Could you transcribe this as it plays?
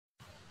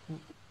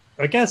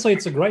Okay, so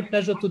it's a great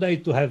pleasure today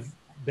to have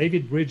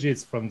David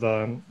Brydges from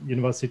the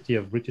University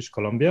of British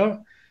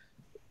Columbia,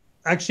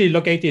 actually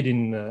located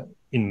in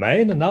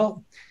Maine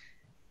now.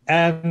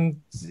 And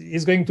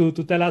he's going to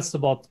tell us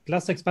about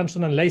class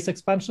expansion and lace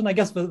expansion. I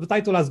guess the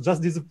title has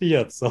just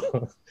disappeared.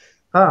 So,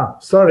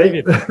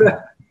 sorry.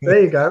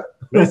 There you go.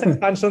 Lace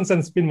expansions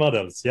and spin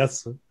models.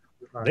 Yes,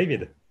 right.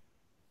 David.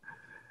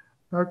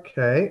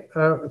 Okay.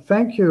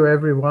 Thank you,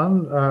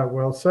 everyone.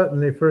 Well,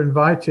 certainly for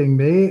inviting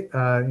me,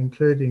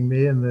 including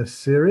me in this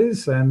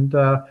series, and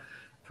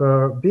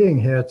for being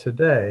here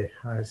today.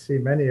 I see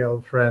many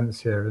old friends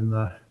here in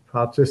the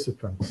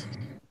participants.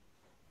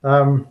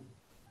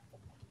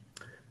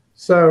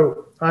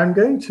 So I'm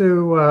going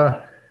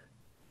to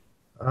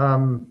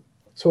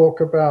talk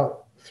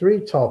about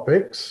three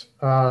topics,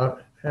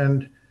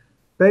 and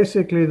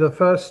basically the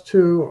first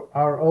two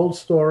are old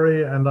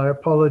story, and I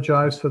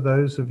apologize for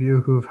those of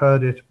you who've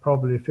heard it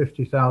probably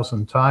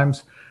 50,000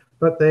 times,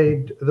 but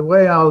the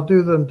way I'll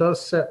do them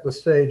does set the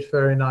stage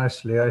very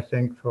nicely, I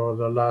think, for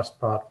the last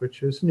part,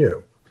 which is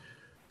new.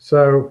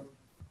 So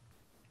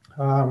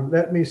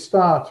let me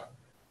start.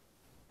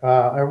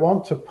 I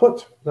want to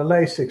put the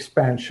lace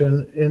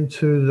expansion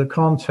into the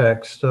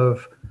context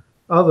of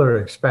other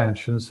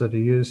expansions that are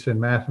used in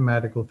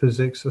mathematical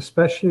physics,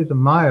 especially the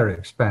Meyer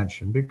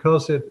expansion,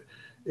 because it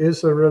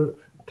is a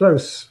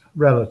close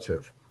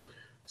relative.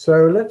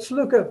 So let's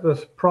look at the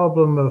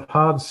problem of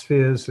hard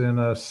spheres in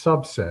a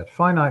subset,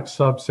 finite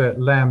subset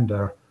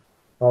lambda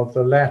of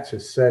the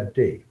lattice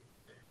ZD.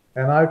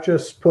 And I've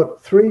just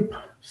put three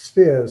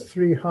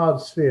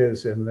hard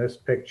spheres in this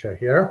picture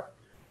here.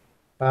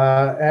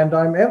 And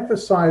I'm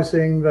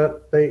emphasizing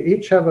that they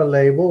each have a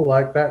label,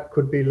 like that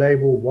could be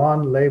label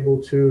 1,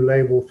 label 2,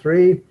 label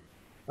 3,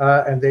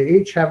 and they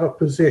each have a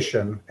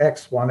position,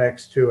 x1,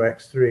 x2,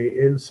 x3,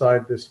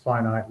 inside this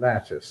finite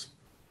lattice.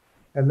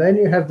 And then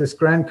you have this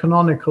grand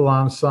canonical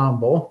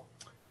ensemble,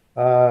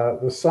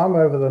 the sum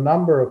over the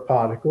number of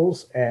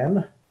particles,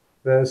 n.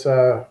 There's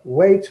a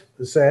weight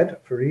z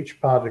for each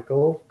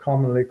particle,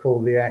 commonly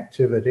called the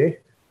activity.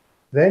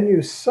 Then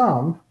you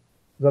sum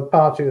the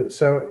particle,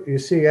 so you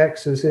see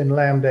x is in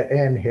lambda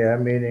n here,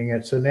 meaning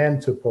it's an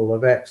n-tuple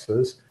of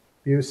x's.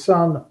 You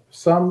sum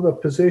the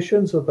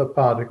positions of the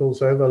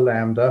particles over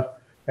lambda,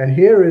 and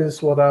here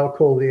is what I'll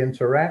call the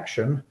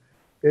interaction.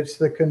 It's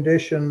the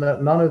condition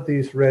that none of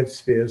these red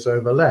spheres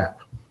overlap.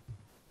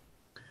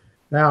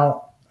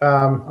 Now,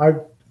 I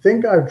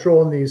think I've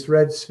drawn these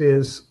red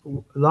spheres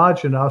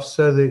large enough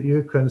so that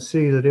you can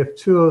see that if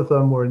two of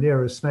them were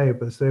nearest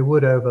neighbors, they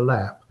would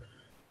overlap.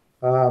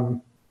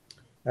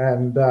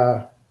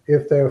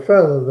 If they're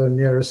further than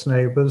nearest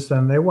neighbors,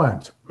 then they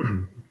won't.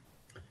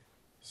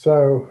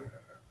 So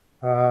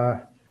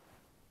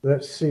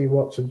let's see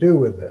what to do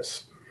with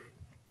this.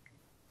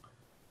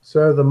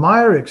 So the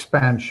Meyer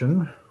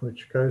expansion,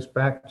 which goes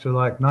back to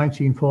like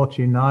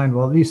 1949,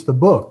 well, at least the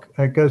book,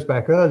 it goes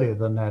back earlier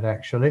than that,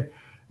 actually,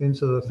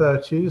 into the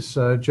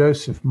 30s.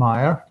 Joseph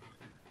Meyer,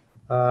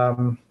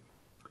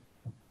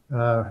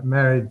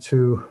 married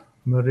to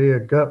Maria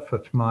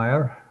Gottfried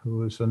Meyer, who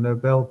was a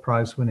Nobel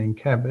Prize-winning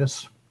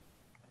chemist.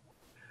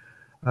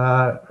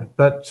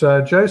 But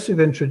Joseph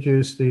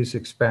introduced these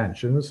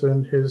expansions,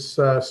 and his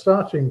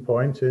starting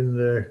point in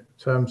the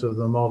terms of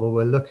the model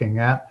we're looking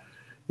at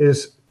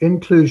is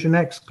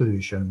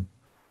inclusion-exclusion.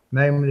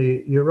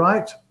 Namely, you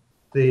write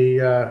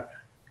the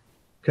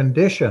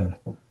condition,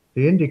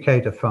 the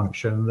indicator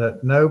function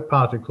that no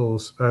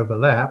particles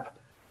overlap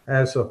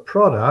as a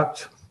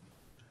product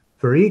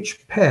for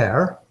each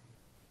pair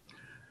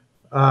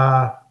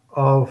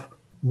of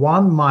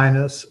 1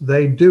 minus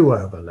they do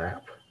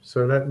overlap.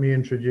 So let me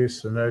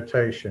introduce the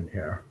notation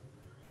here.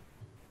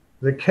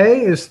 The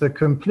K is the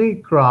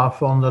complete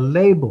graph on the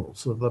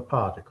labels of the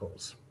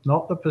particles,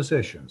 not the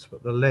positions,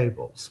 but the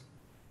labels.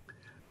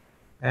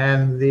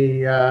 And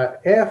the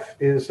F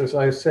is, as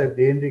I said,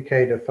 the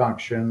indicator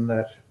function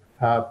that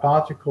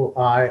particle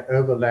I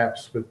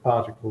overlaps with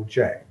particle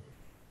J.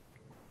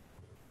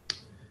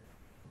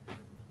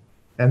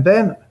 And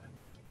then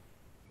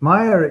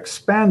Meyer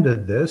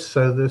expanded this,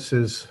 so this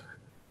is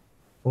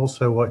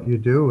also what you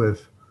do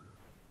with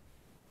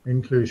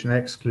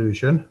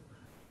inclusion-exclusion.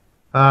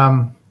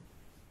 You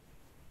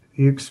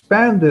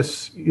expand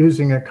this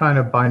using a kind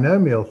of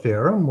binomial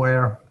theorem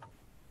where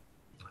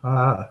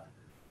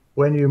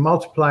when you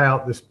multiply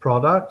out this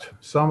product,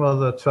 some of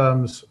the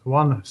terms,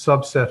 one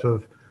subset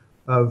of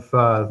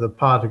the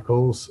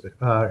particles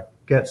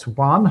gets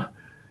 1,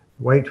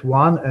 weight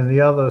 1, and the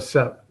other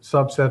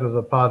subset of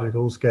the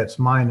particles gets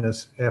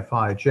minus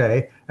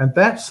Fij. And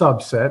that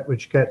subset,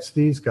 which gets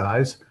these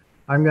guys,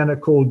 I'm going to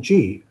call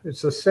G.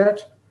 It's a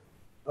set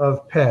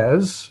of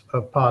pairs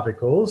of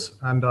particles,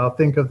 and I'll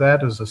think of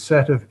that as a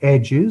set of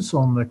edges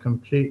on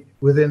the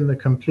within the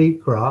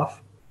complete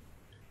graph.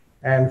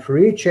 And for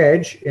each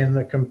edge in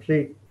the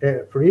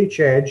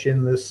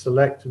this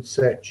selected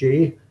set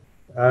G,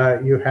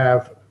 you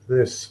have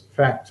this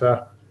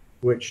factor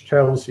which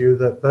tells you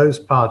that those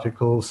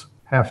particles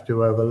have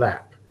to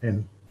overlap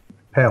in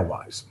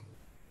pairwise.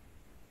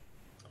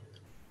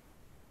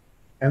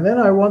 And then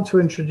I want to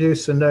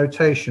introduce a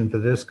notation for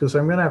this because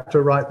I'm going to have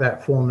to write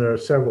that formula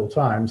several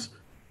times.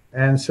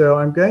 And so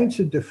I'm going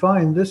to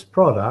define this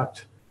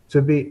product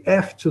to be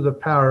f to the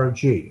power of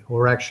g,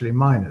 or actually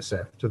minus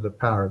f to the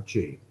power of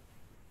g.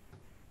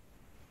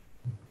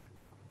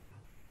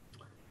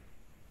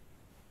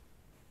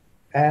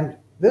 And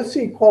this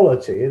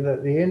equality,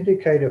 that the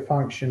indicator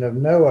function of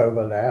no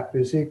overlap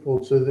is equal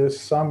to this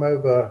sum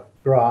over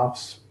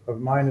graphs of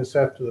minus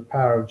f to the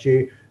power of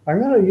g, I'm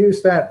going to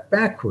use that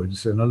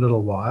backwards in a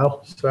little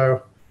while.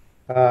 So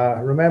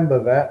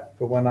remember that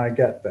for when I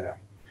get there.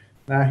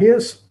 Now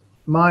here's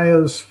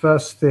Meyer's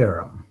first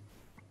theorem.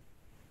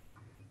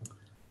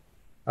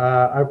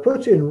 I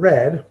put in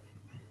red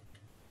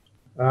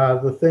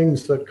the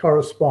things that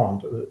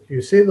correspond.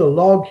 You see the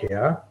log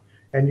here,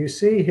 and you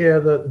see here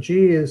that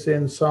G is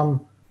in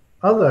some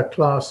other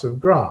class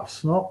of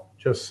graphs, not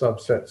just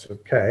subsets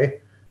of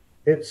K.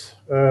 It's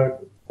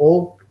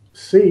all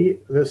C,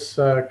 this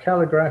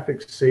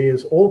calligraphic C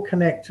is all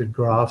connected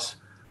graphs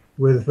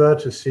with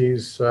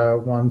vertices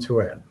 1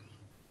 to n.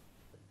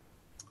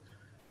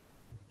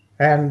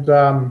 And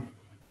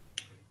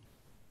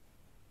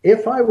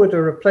if I were to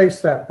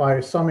replace that by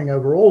summing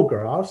over all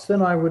graphs,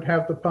 then I would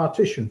have the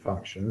partition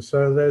function.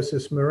 So there's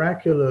this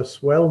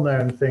miraculous,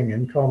 well-known thing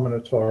in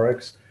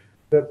combinatorics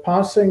that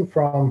passing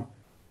from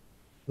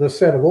the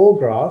set of all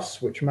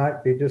graphs, which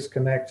might be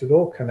disconnected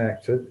or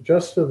connected,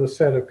 just to the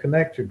set of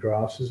connected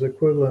graphs is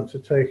equivalent to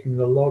taking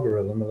the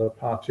logarithm of the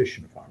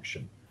partition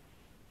function.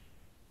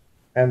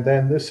 And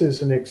then this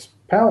is an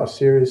power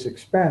series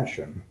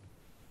expansion.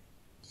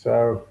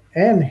 So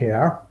n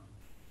here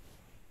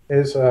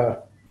is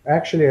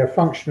actually a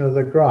function of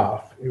the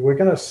graph. We're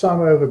going to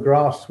sum over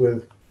graphs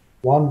with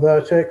 1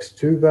 vertex,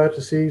 2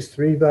 vertices,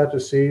 3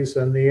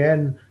 vertices, and the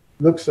n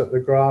looks at the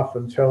graph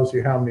and tells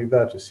you how many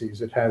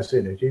vertices it has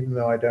in it, even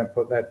though I don't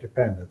put that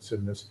dependence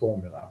in this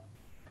formula.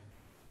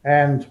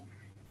 And,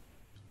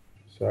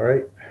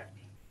 sorry,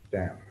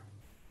 damn.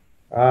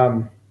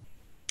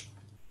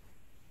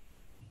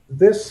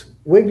 This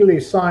wiggly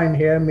sign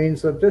here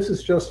means that this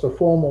is just a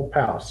formal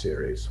power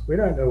series. We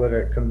don't know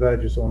whether it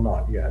converges or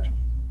not yet.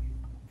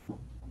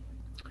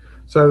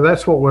 So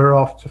that's what we're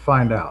off to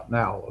find out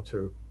now, or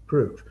to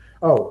prove.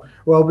 Oh,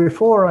 well,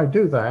 before I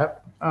do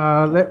that,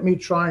 let me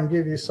try and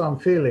give you some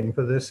feeling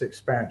for this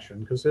expansion,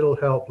 because it'll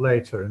help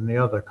later in the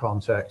other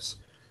contexts.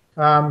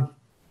 And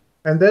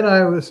then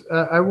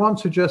I want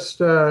to just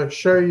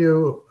show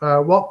you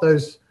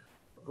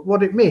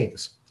what it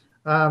means.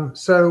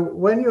 So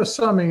when you're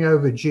summing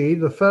over G,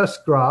 the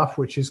first graph,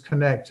 which is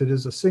connected,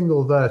 is a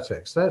single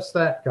vertex. That's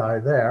that guy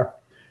there.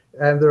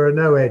 And there are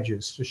no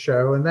edges to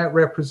show, and that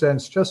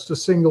represents just a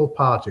single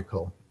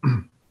particle.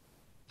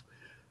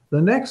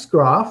 The next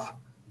graph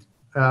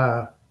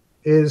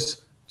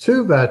is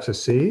 2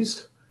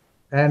 vertices,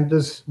 and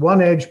there's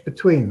one edge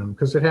between them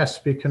because it has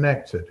to be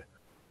connected.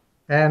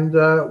 And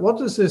what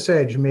does this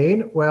edge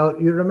mean? Well,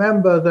 you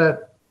remember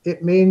that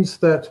it means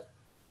that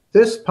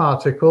this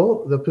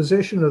particle, the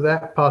position of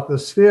that part, the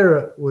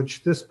sphere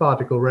which this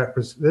particle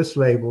this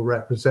label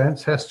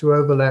represents, has to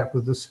overlap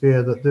with the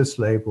sphere that this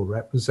label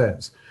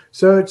represents.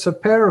 So it's a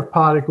pair of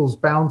particles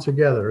bound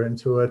together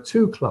into a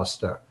 2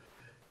 cluster.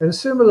 And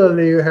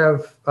similarly, you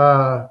have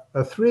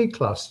a 3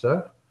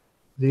 cluster,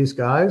 these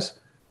guys,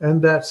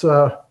 and that's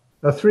a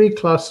 3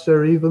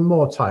 cluster even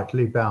more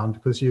tightly bound,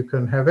 because you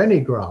can have any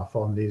graph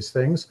on these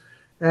things.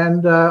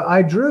 And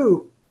I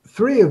drew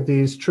 3 of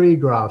these tree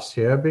graphs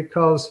here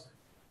because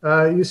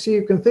you see,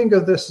 you can think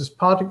of this as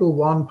particle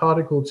 1,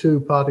 particle 2,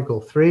 particle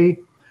 3,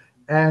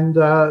 and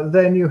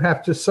then you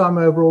have to sum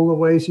over all the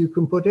ways you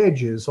can put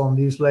edges on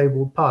these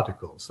labeled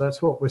particles.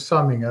 That's what we're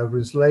summing over,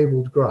 is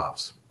labeled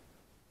graphs.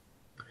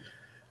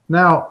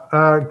 Now,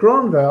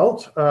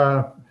 Gronvelt,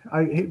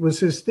 it was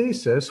his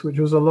thesis, which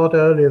was a lot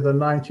earlier than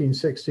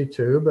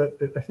 1962, but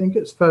I think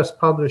it's first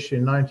published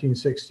in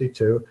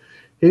 1962.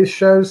 He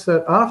shows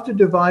that after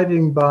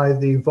dividing by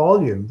the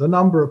volume, the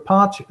number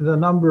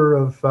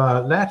of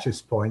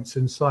lattice points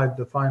inside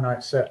the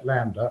finite set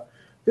lambda,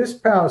 this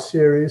power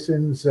series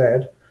in Z,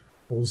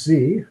 or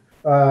Z,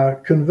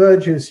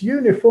 converges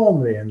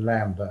uniformly in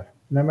lambda,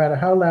 no matter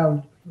how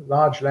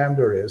large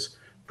lambda is,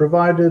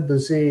 provided the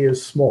Z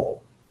is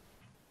small.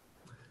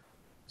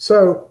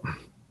 So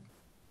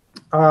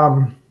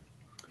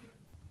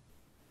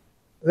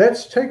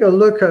let's take a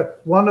look at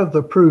one of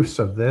the proofs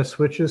of this,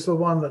 which is the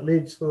one that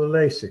leads to the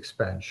lace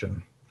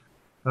expansion.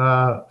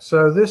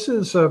 So this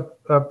is a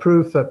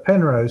proof that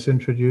Penrose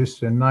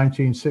introduced in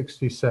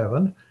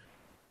 1967.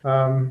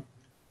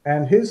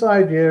 And his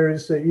idea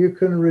is that you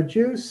can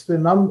reduce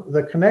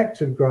the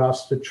connected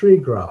graphs to tree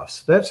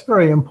graphs. That's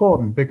very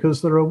important because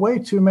there are way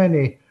too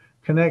many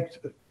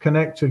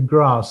connected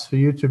graphs for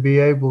you to be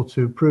able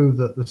to prove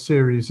that the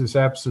series is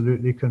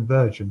absolutely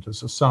convergent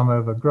as a sum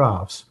over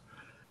graphs.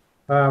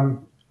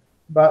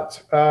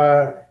 But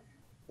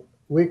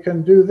we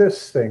can do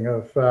this thing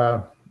of,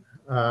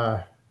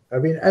 I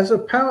mean, as a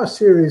power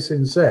series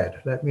in Z,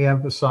 let me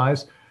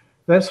emphasize,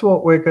 that's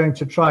what we're going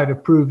to try to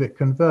prove it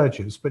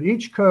converges. But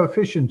each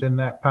coefficient in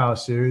that power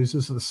series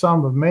is the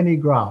sum of many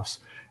graphs.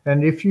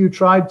 And if you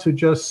tried to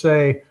just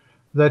say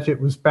that it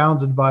was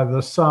bounded by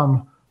the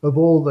sum of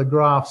all the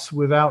graphs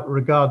without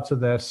regard to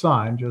their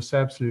sign, just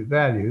absolute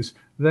values,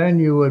 then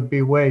you would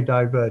be way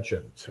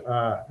divergent.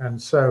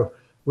 And so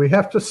we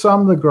have to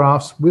sum the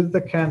graphs with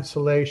the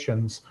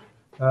cancellations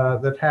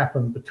that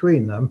happen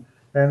between them.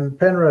 And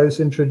Penrose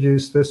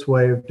introduced this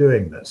way of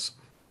doing this.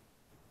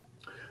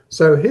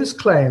 So his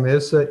claim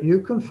is that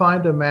you can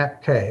find a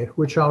map K,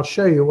 which I'll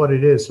show you what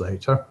it is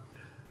later,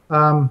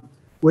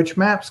 which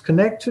maps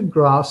connected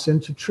graphs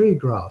into tree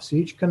graphs.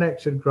 Each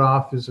connected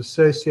graph is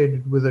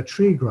associated with a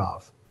tree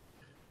graph.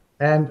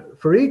 And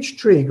for each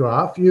tree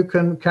graph, you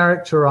can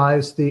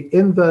characterize the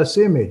inverse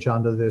image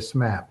under this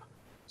map.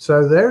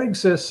 So there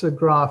exists a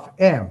graph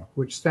M,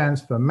 which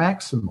stands for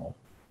maximal.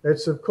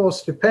 It's, of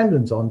course,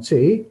 dependent on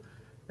T.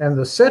 And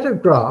the set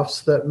of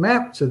graphs that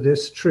map to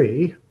this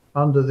tree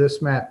under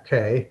this map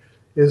K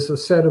is the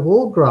set of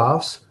all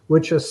graphs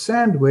which are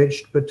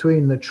sandwiched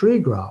between the tree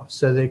graphs.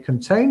 So they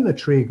contain the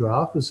tree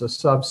graph as a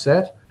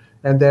subset,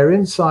 and they're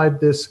inside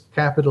this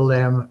capital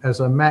M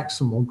as a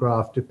maximal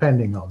graph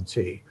depending on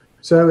T.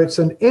 So it's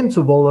an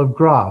interval of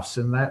graphs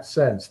in that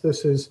sense.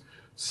 This is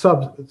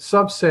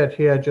subset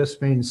here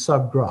just means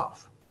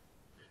subgraph,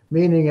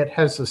 meaning it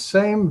has the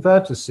same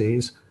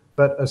vertices,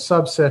 but a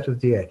subset of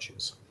the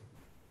edges.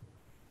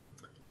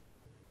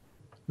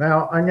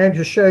 Now, I'm going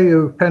to show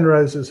you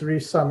Penrose's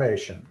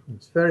resummation.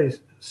 It's very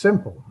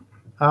simple.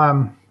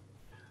 The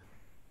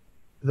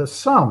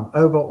sum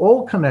over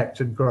all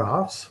connected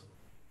graphs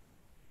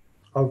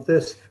of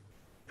this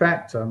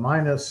factor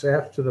minus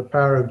f to the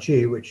power of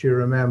g, which you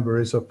remember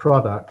is a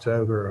product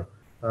over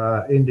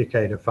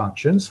indicator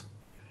functions,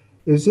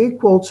 is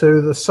equal to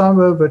the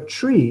sum over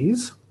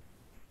trees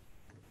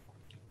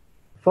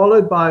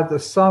followed by the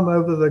sum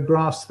over the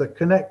graphs that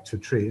connect to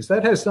trees.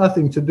 That has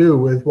nothing to do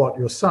with what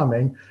you're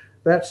summing.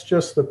 That's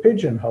just the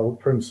pigeonhole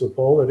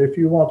principle, that if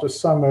you want to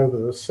sum over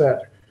the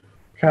set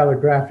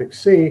calligraphic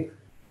C,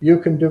 you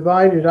can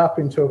divide it up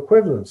into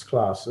equivalence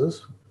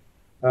classes,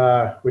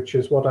 which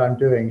is what I'm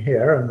doing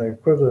here. And the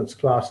equivalence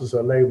classes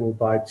are labeled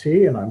by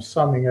T, and I'm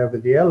summing over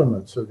the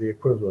elements of the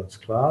equivalence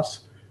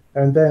class,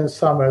 and then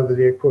sum over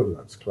the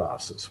equivalence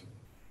classes.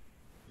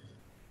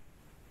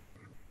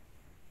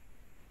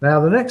 Now,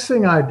 the next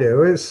thing I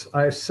do is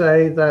I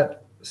say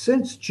that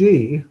since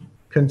G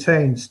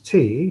contains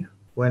T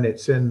when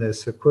it's in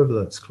this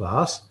equivalence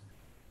class,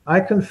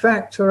 I can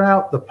factor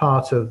out the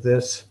part of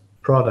this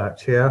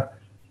product here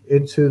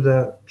into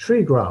the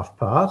tree graph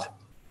part,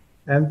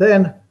 and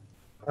then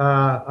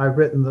I've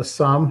written the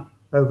sum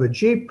over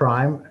G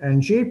prime,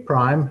 and G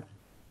prime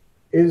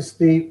is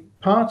the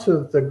part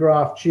of the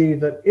graph G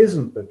that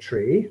isn't the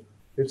tree.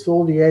 It's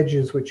all the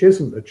edges which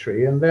isn't the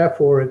tree, and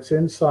therefore it's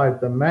inside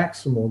the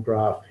maximal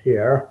graph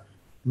here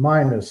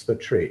minus the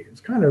tree.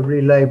 It's kind of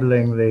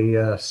relabeling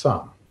the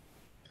sum.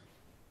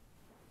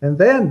 And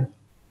then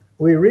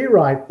we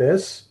rewrite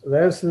this.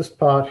 There's this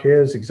part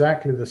here is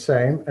exactly the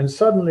same, and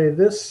suddenly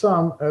this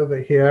sum over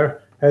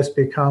here has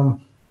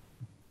become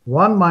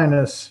 1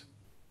 minus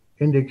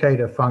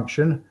indicator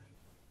function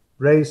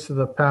raised to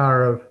the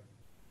power of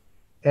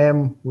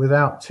m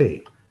without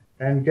t.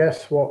 And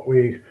guess what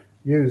we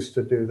use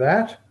to do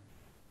that?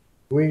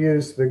 We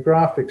use the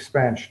graph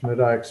expansion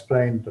that I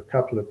explained a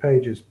couple of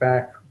pages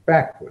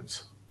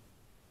backwards.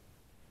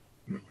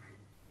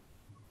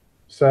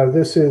 So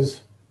this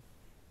is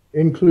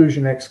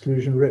inclusion,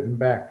 exclusion written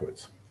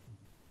backwards.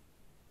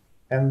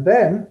 And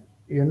then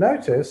you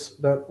notice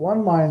that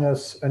 1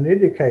 minus an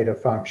indicator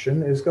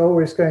function is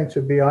always going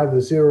to be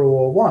either 0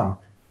 or 1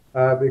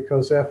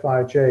 because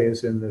Fij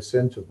is in this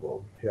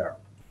interval here.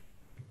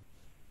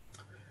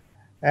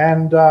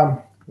 And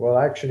well,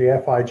 actually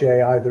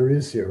Fij either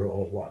is 0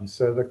 or 1.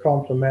 So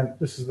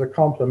this is the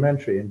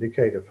complementary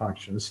indicator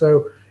function.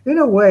 So in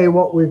a way,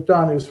 what we've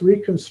done is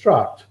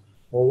reconstruct,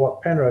 or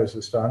what Penrose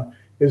has done,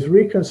 is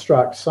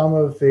reconstruct some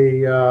of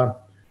the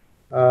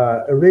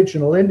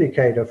original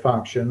indicator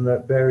function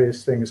that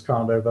various things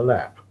can't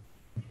overlap.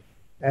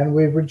 And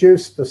we've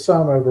reduced the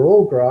sum over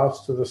all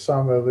graphs to the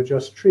sum over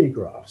just tree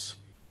graphs.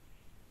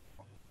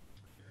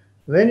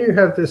 Then you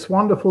have this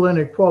wonderful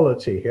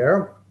inequality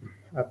here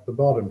at the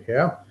bottom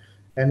here,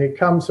 and it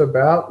comes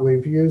about,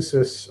 we've used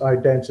this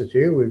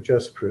identity we've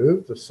just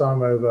proved, the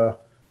sum over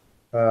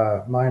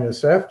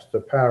minus f to the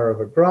power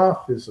of a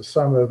graph is the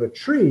sum over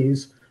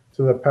trees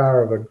to the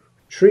power of a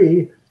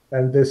tree,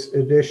 and this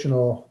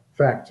additional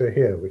factor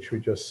here, which we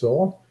just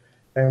saw.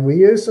 And we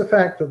use the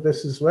fact that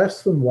this is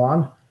less than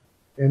 1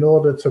 in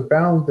order to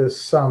bound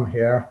this sum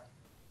here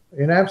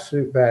in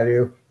absolute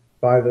value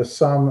by the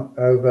sum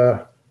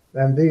over,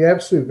 and the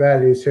absolute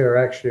values here are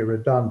actually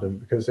redundant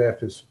because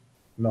f is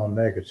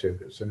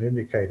non-negative, it's an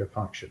indicator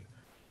function.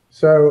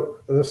 So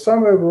the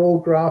sum over all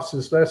graphs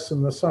is less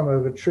than the sum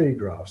over tree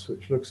graphs,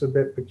 which looks a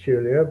bit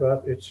peculiar,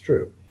 but it's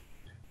true.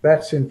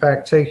 That's in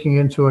fact taking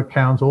into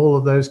account all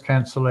of those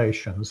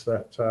cancellations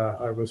that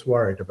I was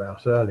worried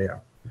about earlier.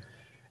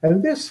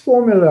 And this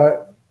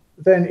formula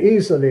then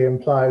easily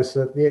implies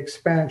that the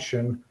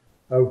expansion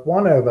of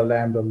 1 over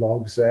lambda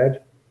log z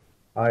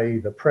i.e.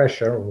 the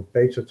pressure, or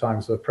beta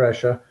times the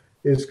pressure,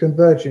 is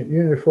convergent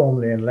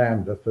uniformly in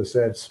lambda for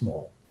z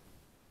small.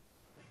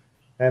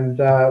 And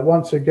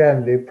once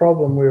again, the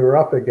problem we were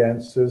up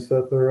against is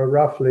that there are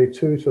roughly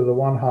 2 to the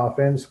 1/2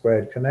 n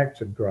squared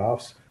connected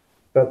graphs,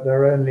 but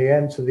there are only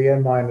n to the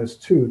n minus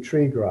 2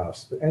 tree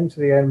graphs. The n to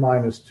the n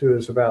minus 2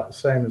 is about the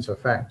same as a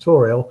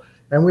factorial,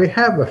 and we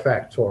have a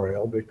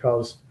factorial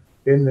because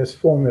in this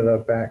formula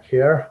back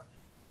here,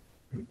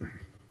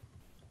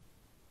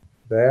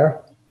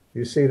 there,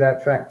 you see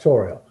that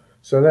factorial.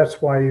 So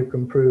that's why you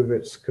can prove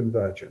it's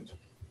convergent.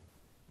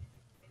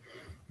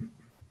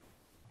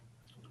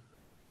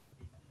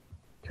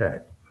 Okay.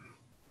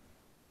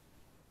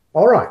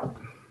 All right.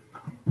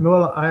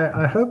 Well,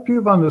 I hope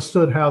you've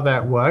understood how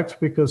that works,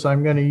 because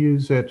I'm going to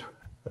use it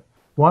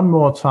one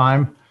more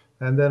time,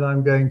 and then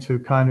I'm going to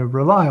kind of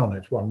rely on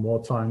it one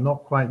more time.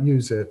 Not quite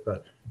use it,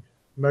 but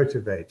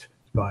motivate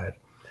by it.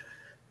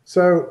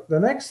 So the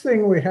next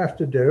thing we have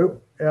to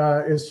do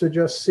is to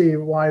just see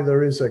why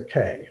there is a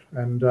K.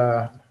 And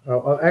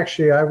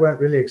actually, I won't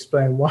really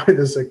explain why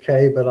there's a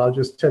K, but I'll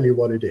just tell you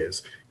what it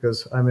is,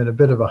 because I'm in a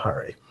bit of a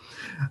hurry.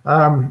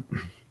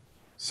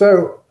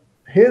 So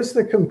here's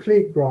the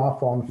complete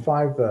graph on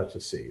 5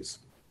 vertices.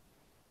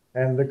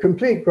 And the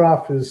complete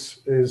graph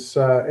is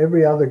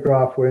every other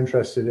graph we're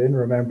interested in,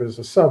 remember, is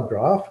a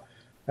subgraph.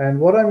 And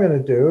what I'm going to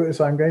do is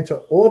I'm going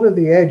to order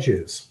the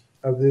edges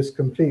of this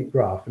complete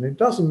graph. And it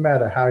doesn't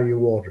matter how you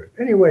order it,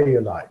 any way you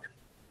like.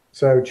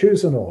 So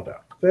choose an order.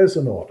 There's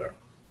an order.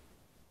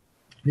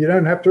 You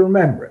don't have to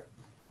remember it.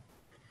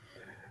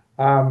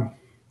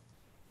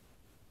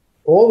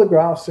 All the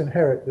graphs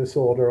inherit this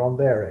order on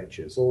their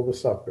edges, all the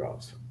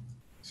subgraphs.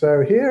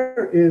 So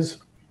here is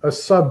a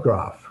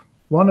subgraph,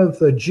 one of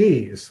the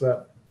G's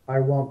that I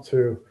want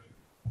to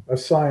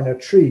assign a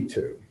tree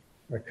to,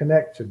 a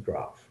connected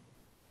graph.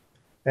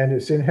 And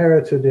it's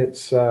inherited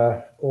its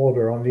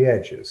order on the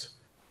edges.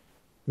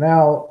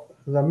 Now,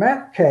 the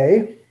map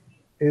K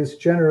is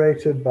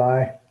generated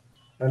by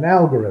an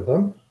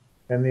algorithm,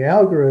 and the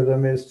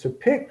algorithm is to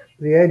pick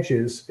the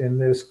edges in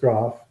this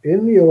graph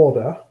in the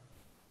order,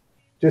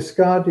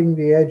 discarding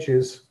the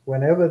edges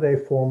whenever they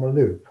form a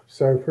loop.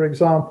 So, for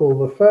example,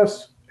 the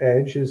first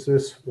edge is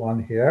this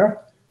one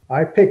here.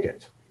 I pick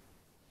it.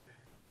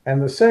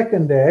 And the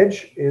second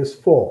edge is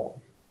 4,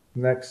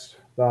 next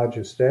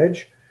largest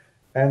edge.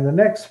 And the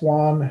next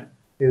one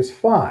is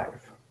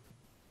 5.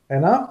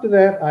 And after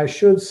that, I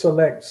should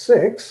select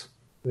 6,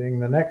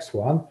 being the next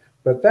one,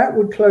 but that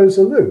would close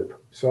a loop.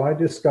 So I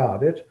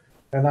discard it,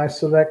 and I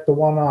select the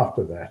one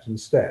after that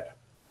instead.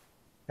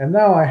 And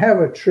now I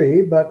have a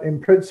tree, but in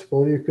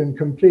principle, you can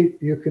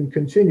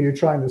continue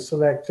trying to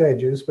select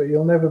edges, but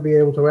you'll never be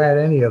able to add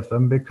any of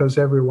them because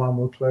everyone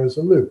will close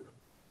a loop.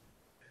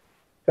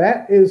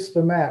 That is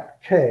the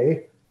map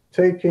K,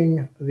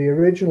 taking the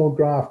original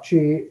graph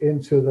G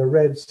into the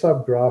red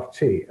subgraph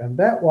T. And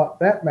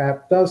that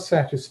map does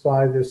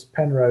satisfy this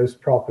Penrose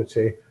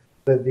property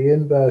that the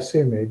inverse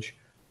image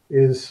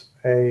is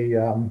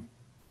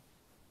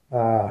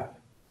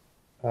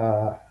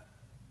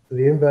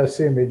the inverse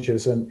image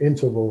is an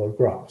interval of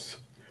graphs.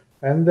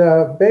 And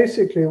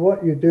basically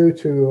what you do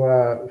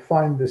to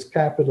find this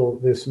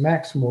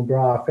maximal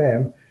graph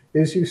M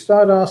is you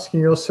start asking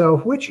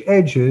yourself, which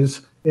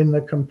edges in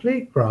the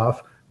complete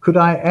graph could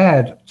I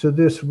add to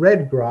this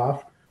red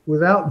graph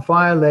without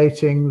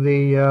violating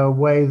the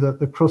way that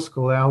the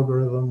Kruskal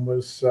algorithm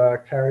was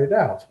carried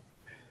out?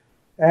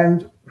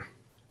 And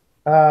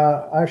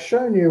I've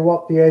shown you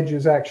what the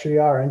edges actually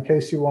are in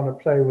case you want to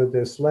play with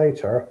this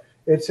later.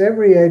 It's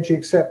every edge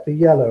except the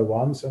yellow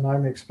ones, and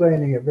I'm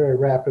explaining it very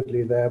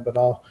rapidly there, but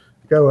I'll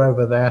go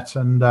over that,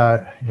 and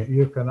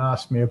you can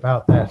ask me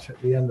about that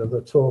at the end of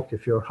the talk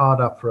if you're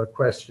hard up for a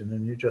question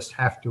and you just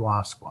have to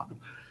ask one.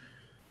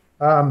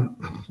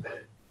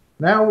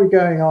 Now we're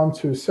going on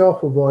to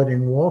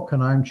self-avoiding walk,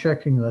 and I'm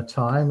checking the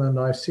time, and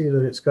I see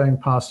that it's going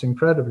past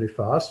incredibly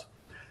fast.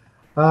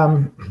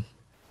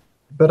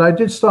 But I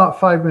did start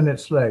 5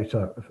 minutes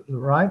later,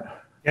 right?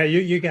 Yeah,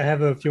 you can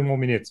have a few more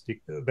minutes.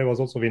 There was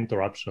also the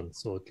interruption.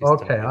 So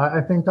okay,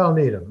 I think I'll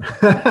need them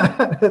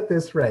at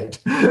this rate.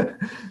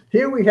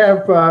 Here we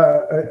have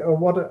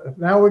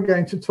now we're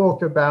going to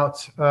talk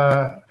about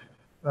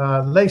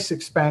lace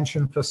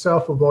expansion for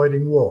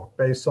self-avoiding walk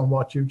based on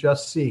what you've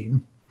just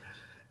seen.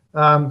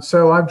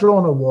 So I've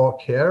drawn a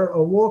walk here.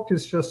 A walk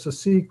is just a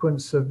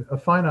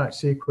finite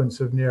sequence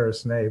of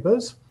nearest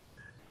neighbors.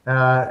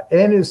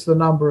 N is the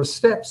number of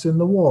steps in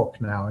the walk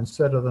now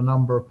instead of the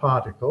number of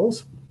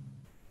particles.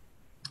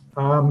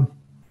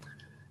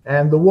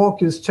 And the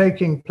walk is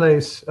taking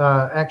place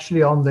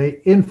actually on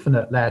the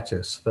infinite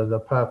lattice for the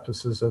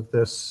purposes of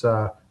this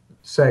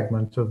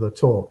segment of the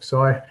talk.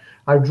 So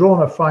I've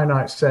drawn a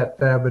finite set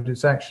there, but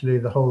it's actually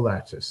the whole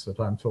lattice that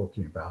I'm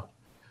talking about.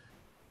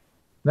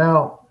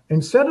 Now,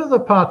 instead of the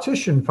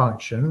partition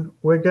function,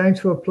 we're going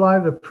to apply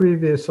the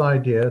previous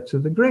idea to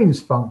the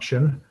Green's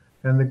function.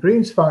 And the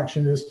Green's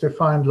function is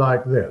defined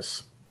like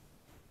this.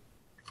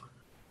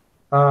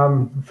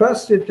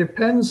 First, it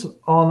depends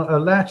on a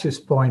lattice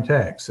point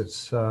x.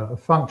 It's a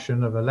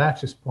function of a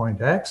lattice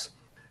point x.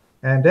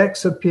 and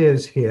x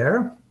appears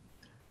here,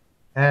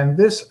 and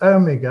this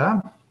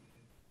omega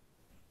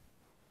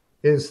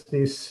is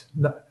this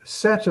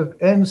set of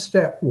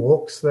n-step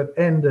walks that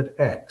end at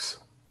x.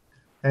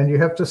 And you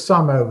have to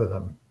sum over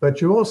them. But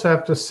you also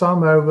have to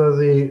sum over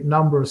the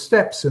number of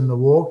steps in the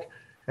walk.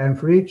 And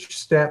for each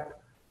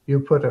step, you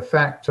put a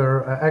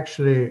factor.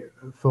 Actually,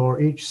 for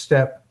each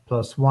step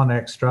plus one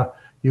extra,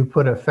 you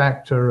put a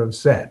factor of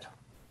z.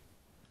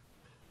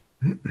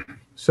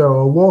 So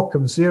a walk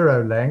of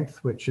 0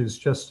 length, which is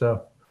just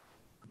a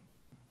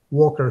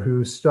walker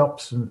who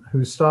starts and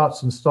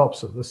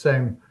stops at the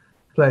same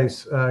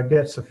place,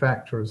 gets a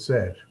factor of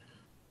z.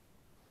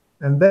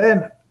 And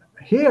then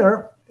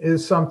here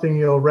is something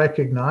you'll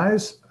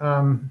recognize.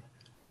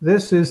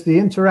 This is the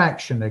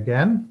interaction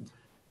again.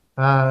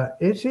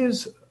 It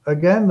is,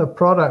 again, the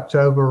product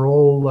over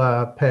all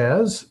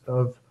pairs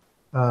of,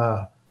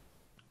 I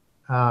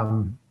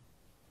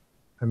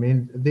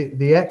mean,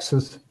 the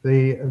x's,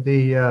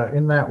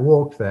 in that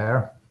walk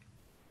there,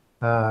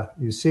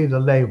 you see the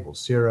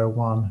labels, 0,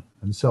 1,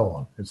 and so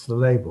on. It's the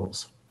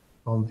labels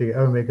on the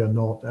omega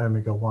 0,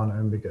 omega 1,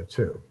 omega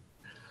 2.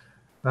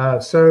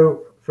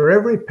 So for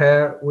every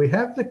pair, we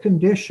have the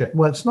condition.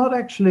 Well, it's not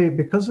actually,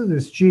 because of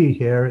this g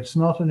here, it's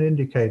not an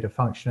indicator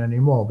function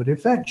anymore. But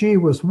if that g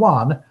was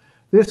 1,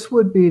 this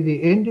would be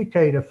the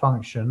indicator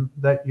function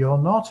that you're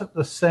not at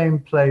the same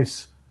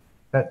place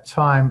at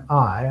time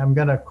I. I'm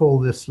going to call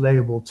this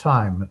label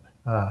time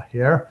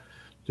here,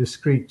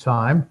 discrete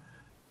time.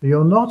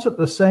 You're not at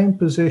the same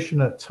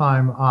position at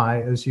time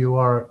I as you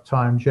are at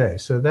time j.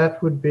 So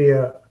that would be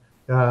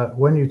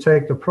when you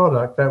take the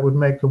product, that would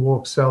make the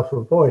walk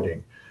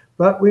self-avoiding.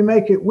 But we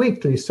make it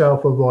weakly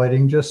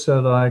self-avoiding just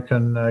so that I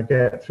can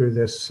get through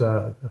this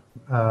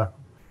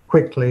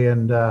quickly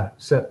and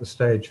set the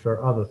stage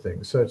for other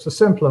things. So it's a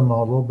simpler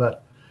model,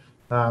 but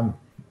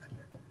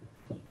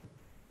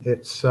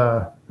it's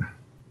what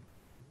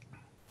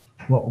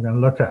we're going to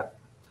look at.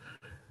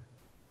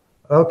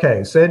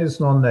 Okay, Z is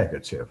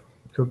non-negative.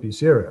 It could be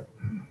 0.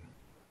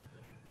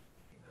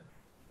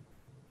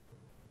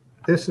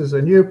 This is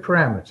a new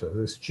parameter,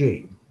 this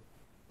g.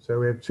 So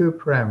we have two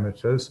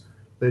parameters.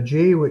 The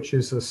g, which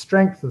is the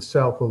strength of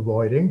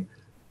self-avoiding.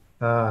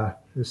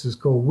 This is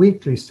called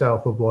weakly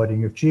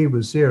self-avoiding. If g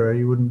was 0,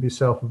 you wouldn't be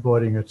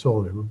self-avoiding at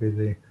all. It would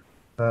be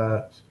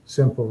the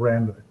simple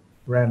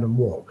random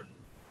walk.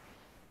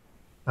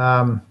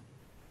 Then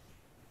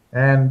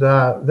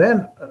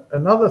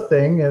another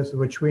thing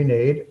which we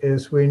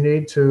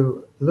need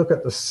to look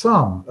at the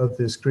sum of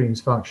this Green's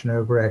function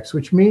over x,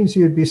 which means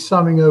you'd be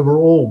summing over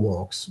all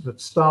walks that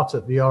start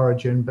at the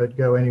origin but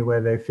go anywhere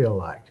they feel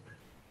like.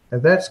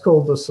 And that's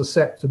called the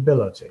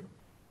susceptibility,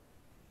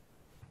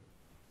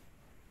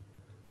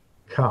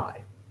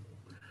 chi.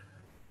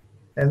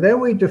 And then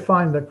we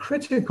define the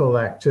critical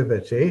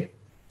activity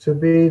to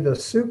be the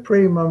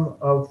supremum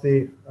of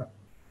the,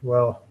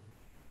 the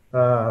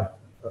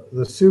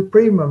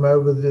supremum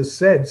over the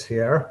z's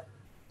here,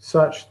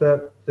 such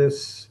that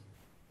this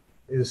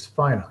is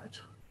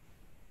finite.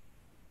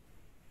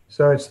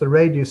 So it's the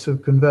radius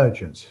of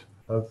convergence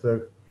of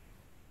the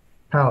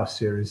power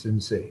series in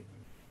Z.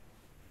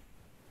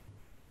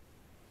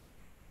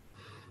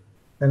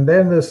 And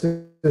then there's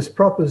this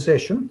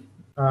proposition,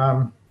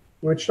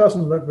 which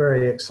doesn't look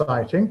very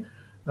exciting.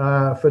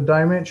 For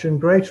dimension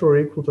greater or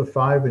equal to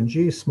 5 and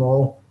g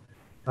small,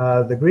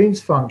 the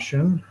Green's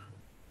function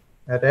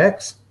at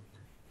x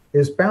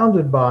is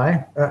bounded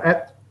by,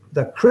 at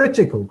the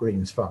critical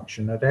Green's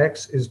function at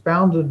x is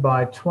bounded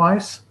by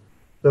twice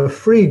the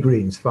free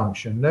Green's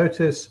function.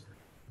 Notice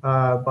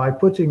by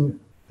putting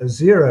a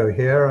 0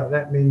 here,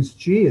 that means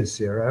g is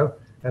 0,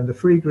 and the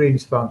free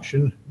Green's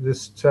function,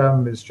 this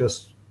term is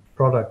just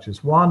product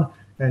is 1,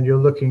 and you're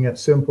looking at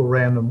simple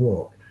random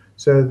walk.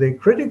 So the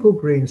critical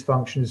Green's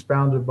function is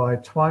bounded by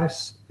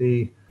twice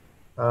the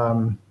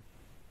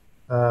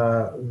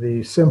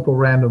simple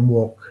random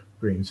walk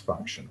Green's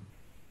function.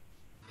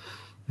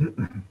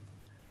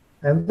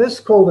 And this is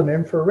called an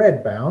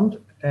infrared bound,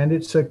 and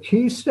it's a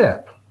key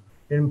step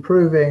in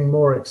proving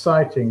more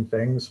exciting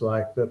things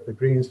like that the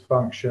Green's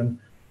function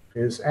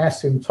is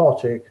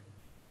asymptotic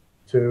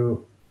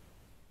to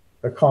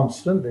a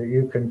constant that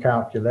you can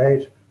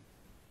calculate,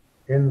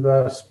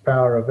 inverse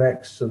power of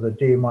x to the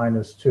d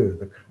minus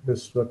 2.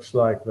 This looks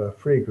like the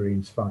free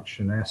Green's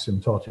function,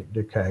 asymptotic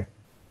decay.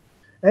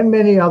 And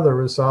many other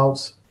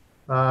results,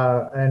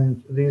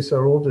 and these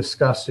are all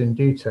discussed in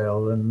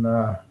detail in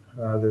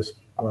this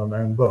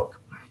well-known book.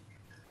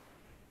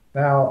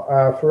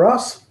 Now, for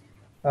us,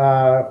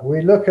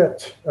 we look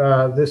at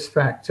this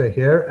factor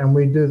here, and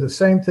we do the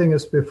same thing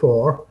as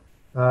before.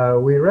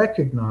 We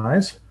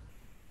recognize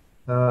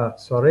that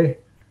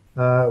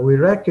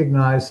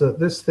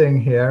this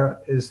thing here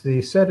is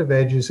the set of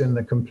edges in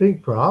the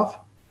complete graph.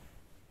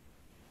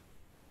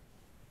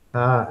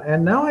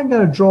 And now I'm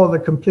going to draw the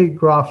complete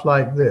graph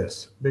like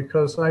this,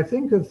 because I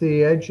think of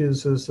the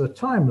edges as a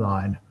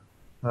timeline.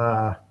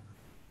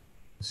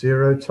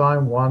 0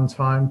 time, 1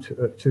 time,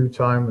 2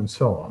 time, and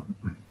so on.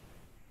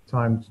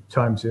 Time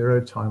 0,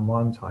 time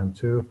 1, time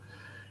 2.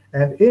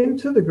 And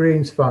into the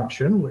Green's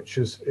function, which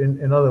is,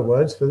 in other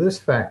words, for this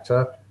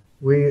factor,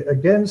 we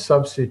again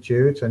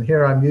substitute, and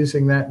here I'm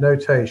using that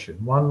notation.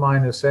 1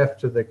 minus f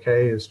to the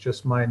k is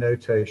just my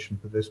notation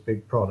for this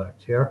big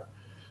product here,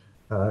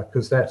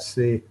 because that's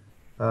the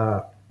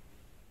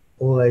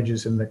all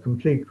edges in the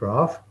complete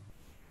graph,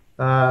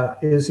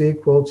 is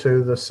equal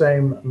to the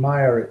same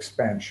Meyer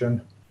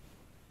expansion,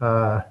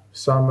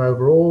 sum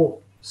over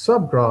all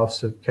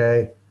subgraphs of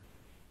k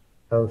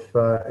of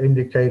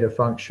indicator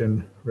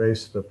function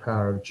raised to the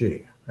power of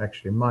g,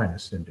 actually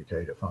minus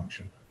indicator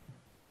function.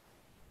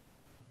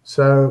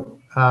 So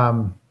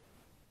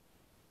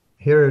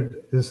here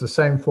is the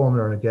same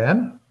formula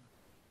again.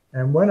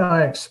 And when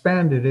I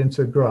expand it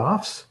into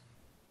graphs,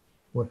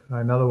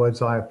 in other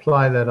words, I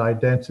apply that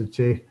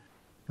identity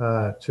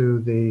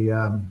to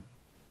the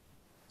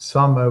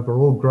sum over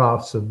all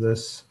graphs of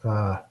this,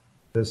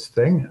 this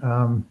thing.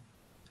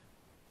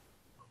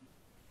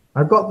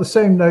 I've got the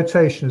same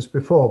notation as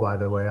before, by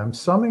the way. I'm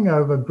summing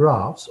over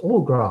graphs, all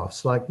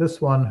graphs, like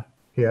this one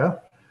here.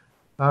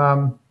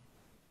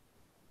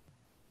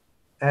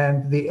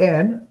 And the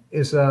n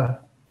is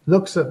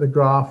looks at the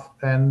graph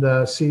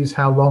and sees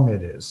how long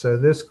it is. So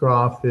this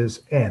graph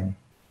is n,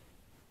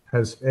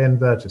 has n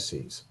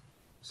vertices.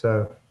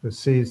 So it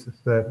sees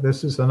that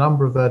this is the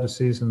number of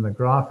vertices in the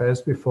graph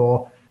as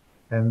before,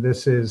 and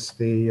this is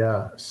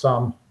the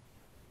sum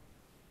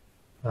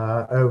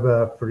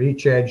over for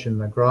each edge in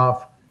the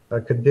graph,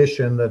 a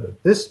condition that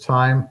at this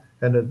time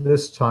and at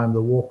this time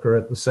the walk are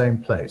at the same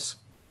place.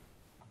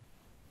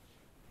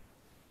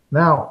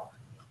 Now,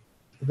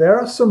 there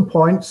are some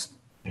points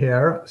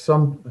here,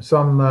 some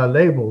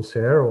labels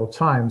here or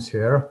times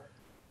here,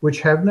 which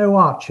have no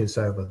arches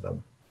over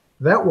them.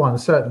 That one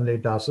certainly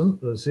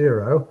doesn't, the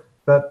 0,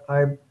 but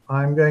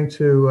I'm going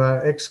to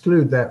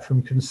exclude that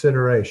from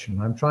consideration.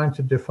 I'm trying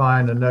to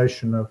define a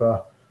notion of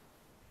a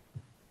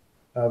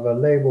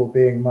label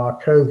being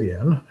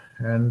Markovian,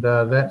 and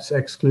that's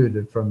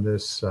excluded from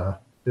this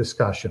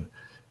discussion.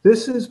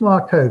 This is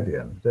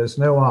Markovian, there's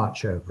no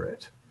arch over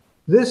it.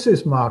 This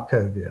is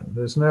Markovian,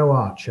 there's no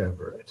arch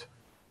over it.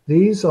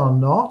 These are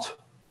not.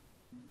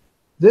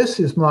 This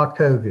is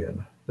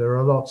Markovian, there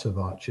are lots of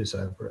arches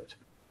over it.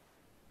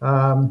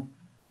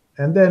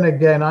 And then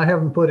again, I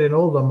haven't put in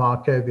all the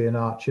Markovian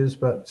arches,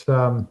 but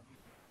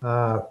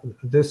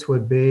this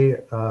would be,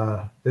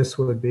 this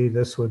would be,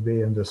 this would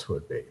be, and this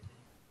would be.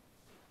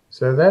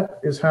 So that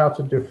is how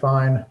to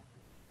define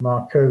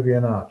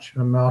Markovian arch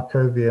and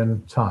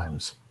Markovian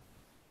times.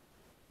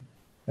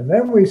 And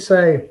then we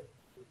say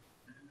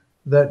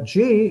that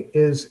G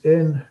is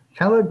in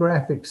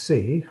calligraphic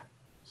C,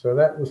 so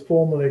that was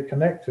formerly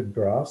connected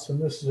graphs,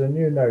 and this is a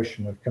new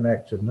notion of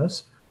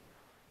connectedness,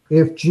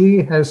 if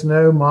G has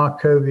no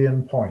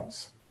Markovian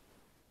points.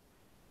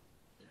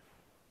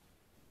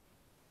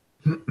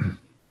 And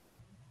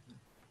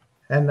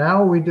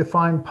now we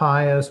define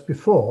pi as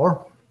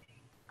before.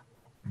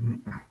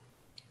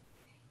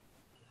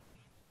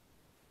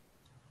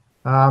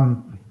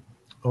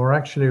 Or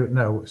actually,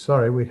 no,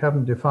 sorry, we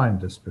haven't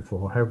defined this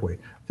before, have we?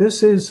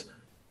 This is,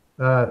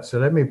 so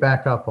let me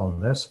back up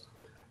on this.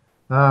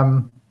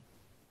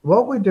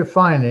 What we're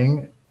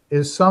defining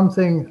is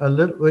something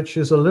which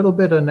is a little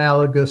bit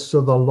analogous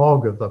to the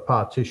log of the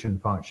partition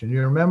function.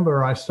 You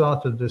remember I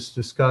started this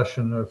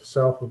discussion of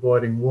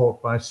self-avoiding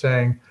walk by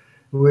saying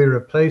we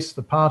replace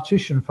the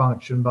partition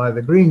function by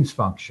the Green's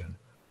function.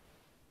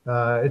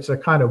 It's a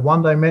kind of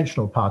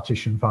one-dimensional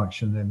partition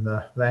function in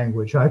the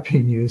language I've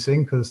been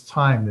using because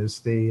time is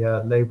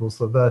the labels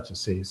the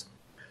vertices.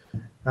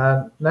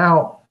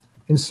 Now,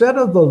 instead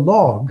of the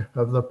log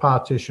of the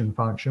partition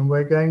function,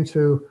 we're going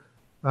to,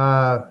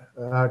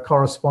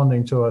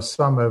 corresponding to a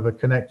sum over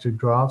connected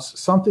graphs,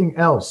 something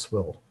else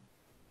will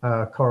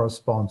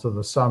correspond to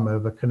the sum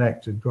over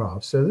connected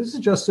graphs. So this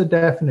is just a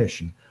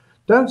definition.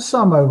 Don't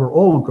sum over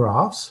all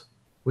graphs,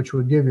 which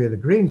would give you the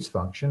Green's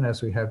function,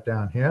 as we have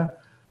down here.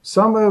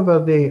 Sum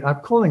over the, I'm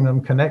calling them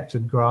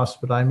connected graphs,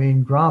 but I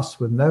mean graphs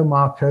with no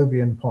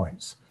Markovian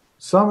points.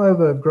 Sum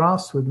over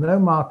graphs with no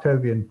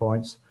Markovian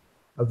points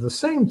of the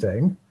same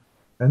thing,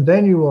 and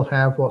then you will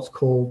have what's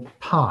called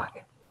pi.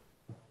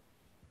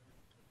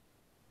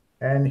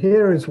 And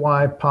here is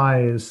why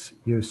pi is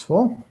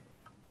useful.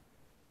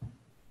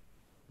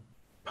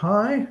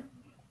 Pi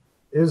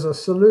is a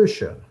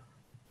solution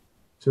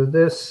to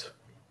this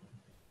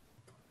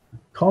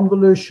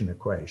convolution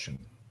equation.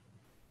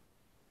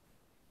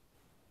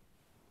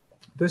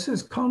 This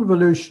is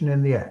convolution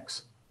in the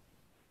x.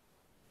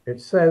 It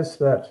says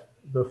that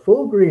the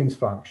full Green's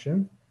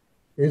function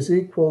is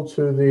equal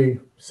to the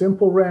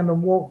simple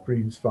random walk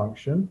Green's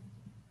function,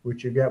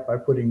 which you get by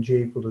putting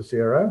g equal to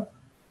 0,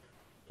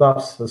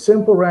 plus the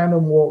simple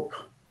random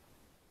walk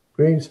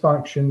Green's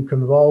function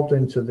convolved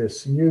into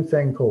this new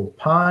thing called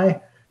pi,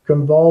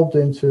 convolved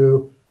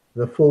into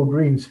the full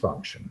Green's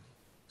function.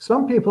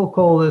 Some people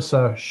call this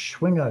a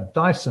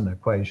Schwinger-Dyson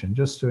equation,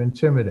 just to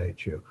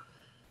intimidate you.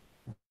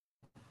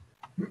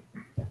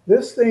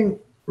 This thing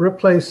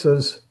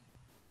replaces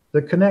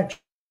the connection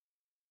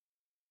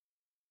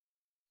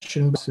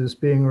is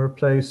being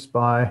replaced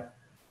by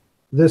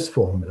this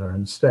formula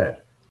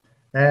instead.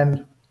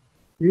 And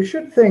you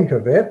should think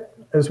of it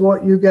as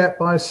what you get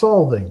by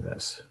solving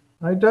this.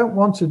 I don't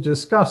want to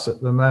discuss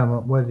at the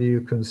moment whether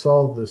you can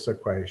solve this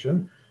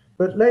equation,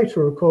 but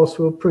later, of course,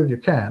 we'll prove you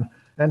can.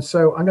 And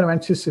so I'm going to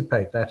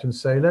anticipate that and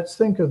say, let's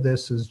think of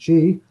this as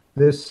G,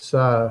 this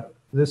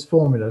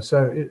formula.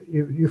 So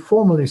you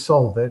formally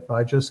solve it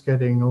by just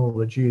getting all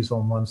the G's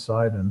on one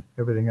side and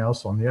everything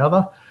else on the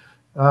other,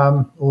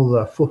 all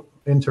the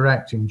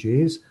interacting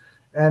G's.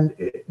 And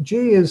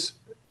G is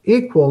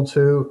equal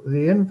to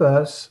the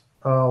inverse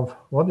of,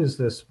 what is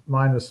this,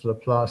 minus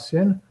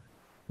Laplacian?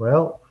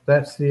 Well,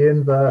 that's the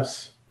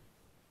inverse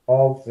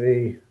of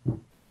the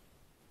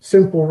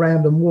simple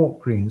random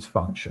walk-Green's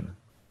function.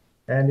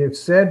 And if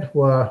Z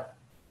were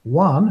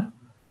 1,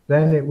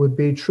 then it would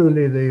be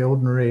truly the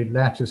ordinary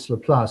lattice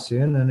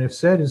Laplacian. And if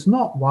Z is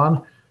not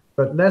 1,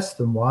 but less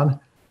than 1,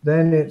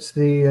 then it's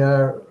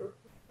the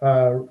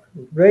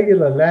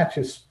regular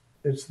lattice.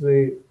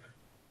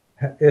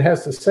 It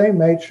has the same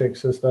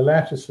matrix as the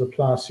lattice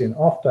Laplacian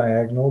off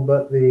diagonal,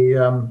 but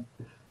the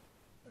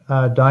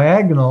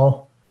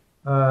diagonal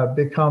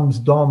becomes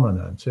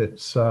dominant.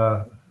 It's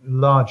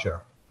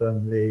larger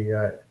than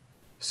the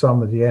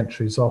sum of the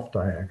entries off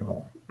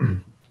diagonal.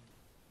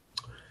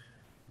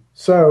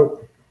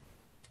 So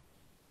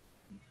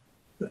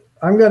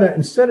I'm going to,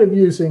 instead of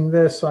using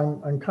this,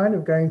 I'm kind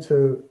of going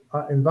to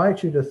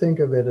invite you to think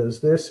of it as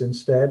this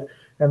instead.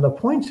 And the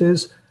point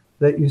is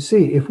that, you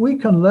see, if we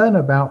can learn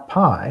about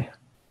pi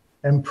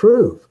and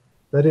prove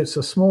that it's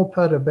a small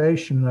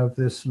perturbation of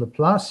this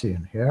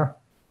Laplacian here,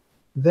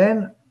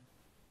 then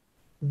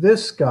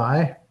this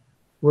guy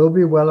will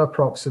be well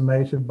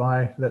approximated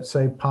by, let's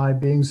say, pi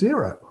being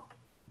 0.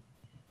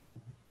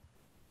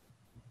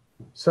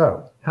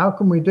 So how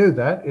can we do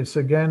that? It's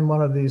again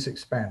one of these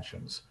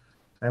expansions.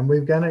 And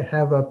we're going to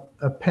have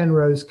a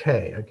Penrose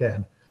K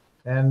again.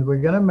 And we're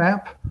going to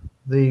map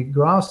the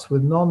graphs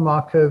with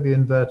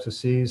non-Markovian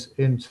vertices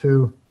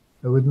into,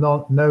 with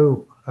no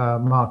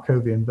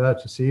Markovian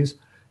vertices,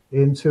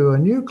 into a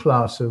new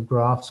class of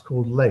graphs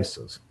called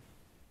laces.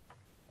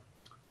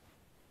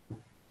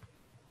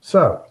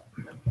 So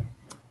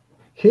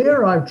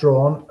here I've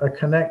drawn a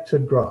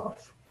connected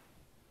graph.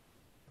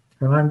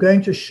 And I'm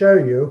going to show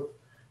you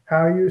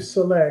how you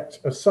select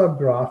a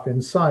subgraph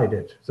inside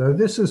it. So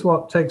this is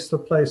what takes the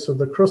place of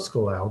the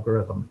Kruskal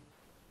algorithm.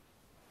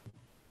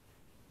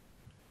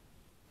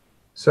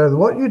 So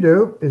what you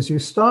do is you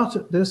start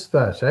at this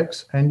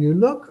vertex and you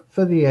look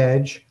for the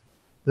edge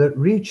that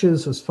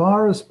reaches as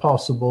far as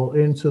possible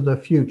into the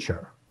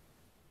future.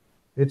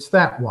 It's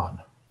that one.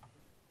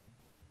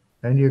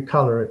 And you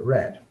color it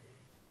red.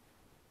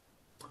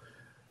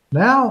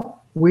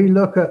 Now we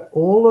look at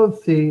all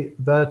of the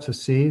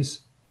vertices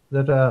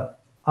that are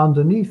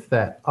underneath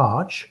that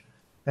arch,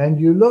 and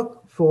you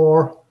look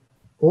for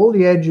all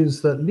the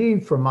edges that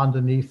leave from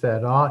underneath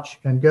that arch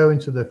and go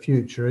into the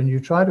future, and you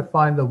try to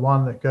find the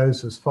one that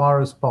goes as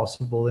far as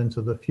possible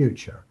into the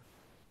future.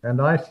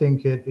 And I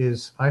think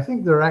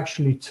there are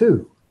actually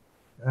two.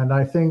 And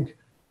I think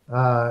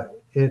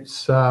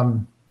it's,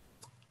 I'm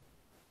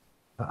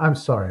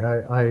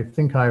sorry, I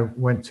think I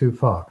went too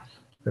far.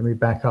 Let me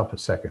back up a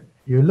second.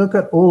 You look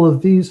at all of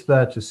these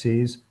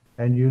vertices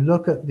and you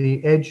look at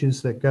the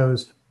edges that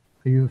goes,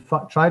 you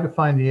try to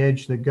find the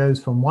edge that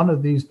goes from one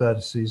of these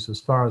vertices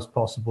as far as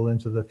possible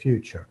into the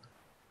future.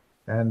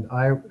 And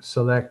I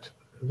select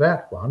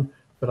that one,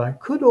 but I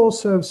could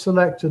also have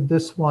selected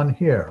this one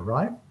here,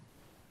 right?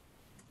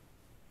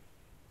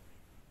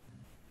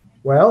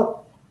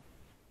 Well,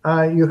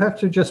 you have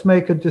to just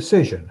make a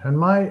decision.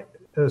 And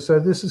so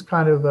this is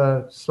kind of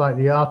a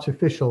slightly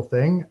artificial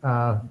thing.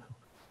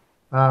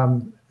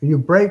 You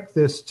break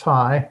this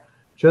tie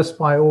just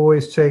by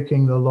always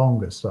taking the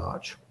longest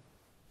arch.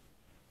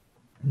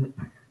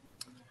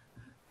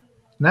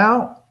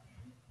 Now,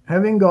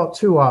 having got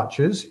two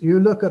arches, you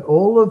look at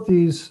all of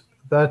these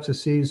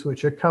vertices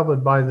which are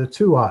covered by the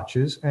two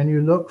arches, and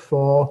you look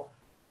for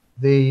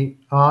the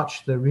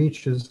arch that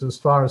reaches as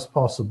far as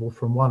possible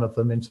from one of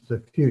them into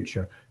the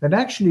future. And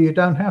actually, you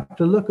don't have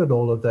to look at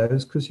all of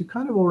those because you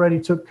kind of already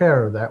took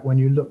care of that when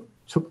you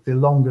took the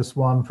longest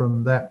one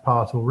from that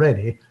part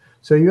already.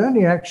 So you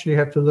only actually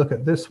have to look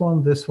at this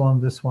one, this one,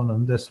 this one,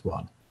 and this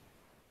one.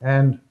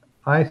 And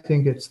I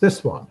think it's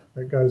this one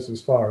that goes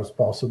as far as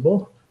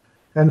possible.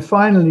 And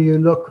finally, you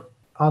look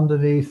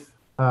underneath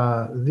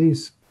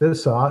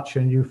this arch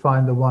and you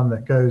find the one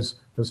that goes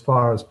as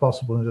far as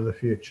possible into the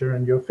future,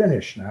 and you're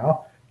finished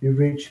now. You've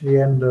reached the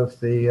end of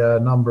the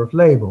number of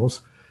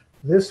labels.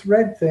 This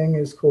red thing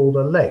is called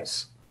a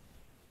lace.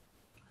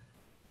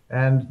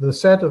 And the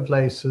set of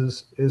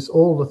laces is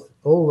all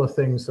the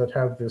things that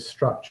have this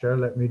structure.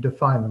 Let me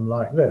define them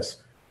like this.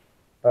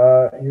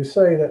 You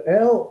say that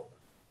L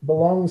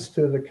belongs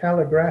to the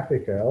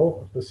calligraphic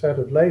L, the set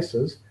of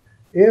laces,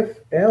 if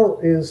L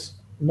has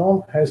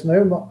no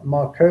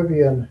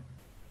Markovian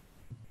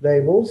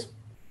labels,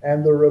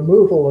 and the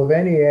removal of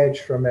any edge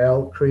from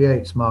L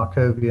creates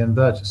Markovian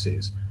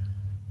vertices.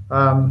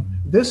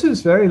 This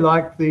is very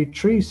like the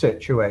tree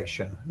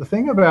situation. The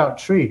thing about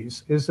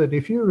trees is that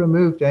if you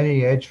removed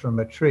any edge from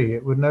a tree,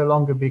 it would no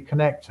longer be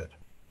connected.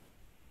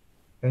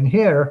 And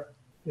here,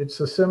 it's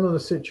a similar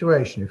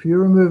situation. If you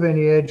remove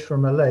any edge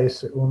from a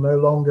lace, it will no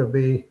longer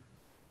be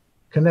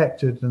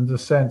connected in the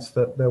sense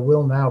that there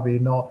will now be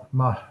not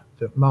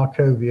the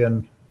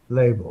Markovian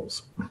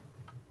labels.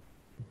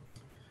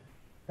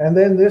 And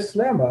then this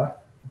lemma,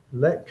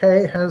 let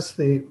K has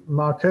the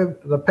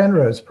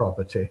Penrose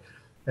property.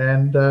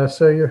 And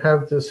so you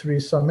have this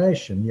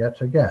resummation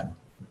yet again.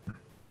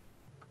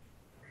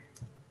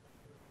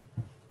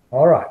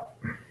 All right.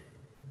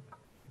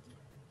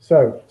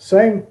 So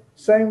same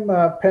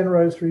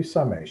Penrose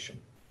resummation.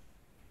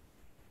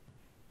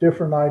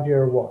 Different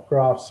idea of what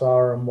graphs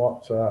are and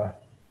what the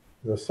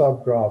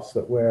subgraphs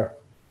that we're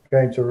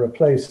going to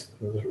replace.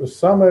 The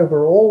sum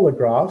over all the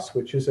graphs,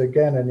 which is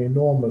again an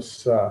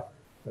enormous,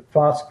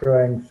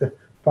 fast-growing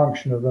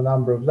function of the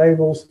number of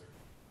labels,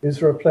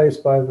 is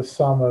replaced by the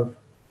sum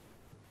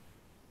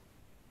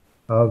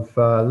of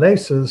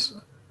laces,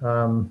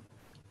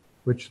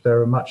 which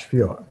there are much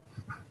fewer.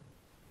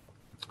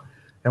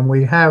 And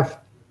we have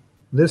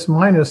this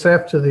minus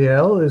f to the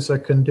L is a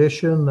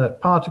condition that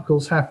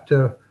particles have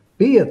to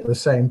be at the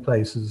same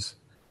places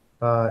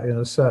in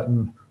a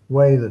certain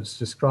way that's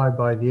described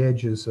by the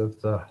edges of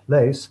the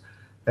lace.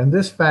 And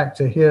this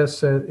factor here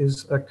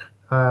says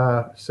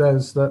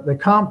that there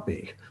can't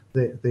be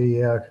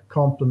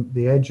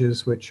the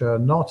edges which are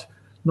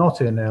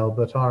not in L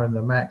but are in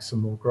the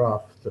maximal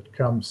graph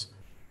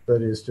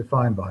that is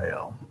defined by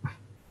L.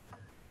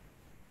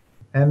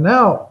 And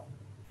now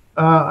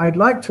I'd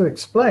like to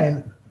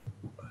explain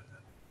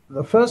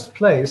the first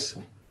place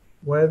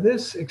where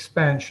this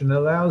expansion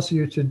allows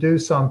you to do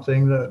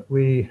something that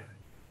we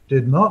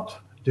did not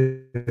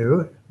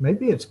do.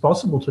 Maybe it's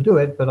possible to do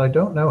it, but I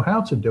don't know how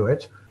to do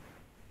it.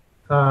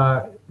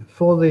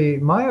 For the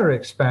Meyer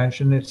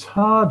expansion, it's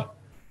hard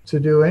to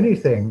do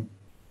anything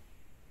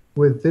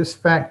with this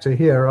factor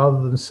here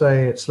other than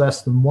say it's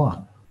less than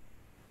 1.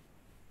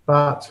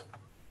 But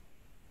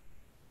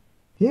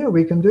here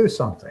we can do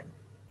something.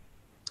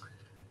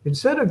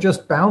 Instead of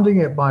just bounding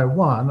it by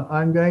 1,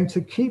 I'm going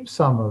to keep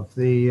some of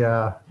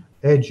the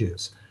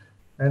edges.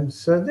 And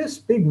so this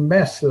big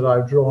mess that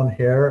I've drawn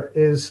here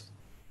is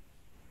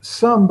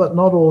some but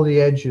not all the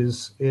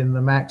edges in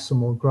the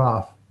maximal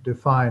graph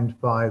defined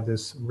by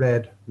this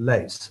red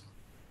lace.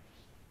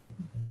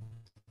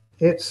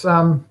 It's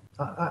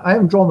I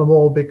haven't drawn them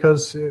all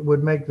because it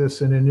would make this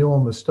an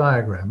enormous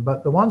diagram,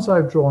 but the ones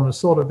I've drawn are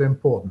sort of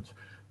important.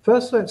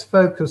 First, let's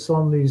focus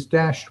on these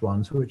dashed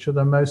ones, which are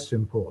the most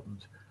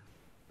important.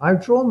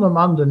 I've drawn them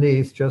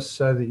underneath just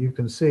so that you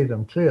can see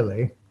them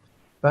clearly,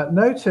 but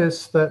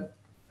notice that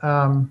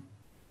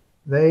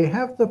they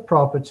have the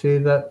property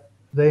that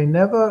they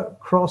never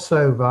cross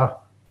over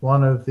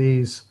one of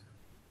these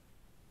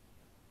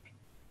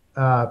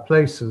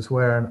places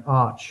where an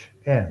arch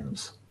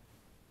ends.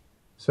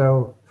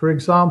 So, for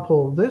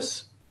example,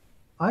 this,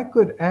 I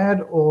could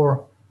add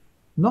or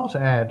not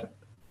add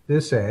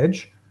this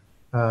edge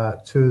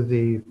to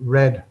the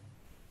red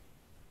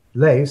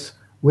lace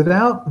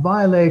without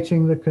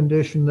violating the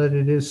condition that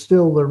it is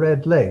still the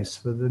red lace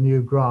for the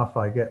new graph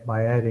I get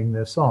by adding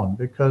this on,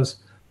 because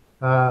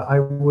I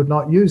would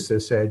not use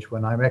this edge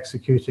when I'm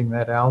executing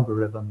that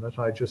algorithm that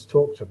I just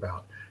talked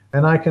about.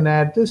 And I can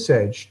add this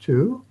edge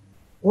too,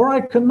 or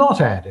I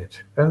cannot add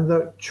it. And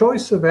the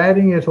choice of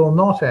adding it or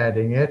not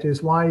adding it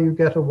is why you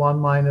get a 1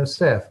 minus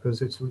f,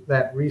 because it's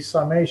that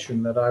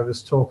resummation that I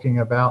was talking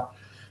about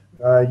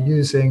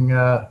using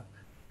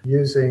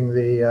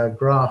the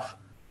graph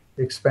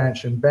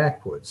expansion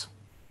backwards.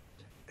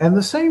 And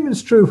the same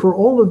is true for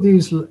all of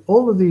these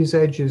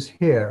edges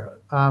here.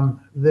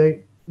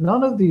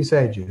 None of these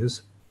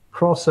edges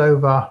cross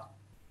over.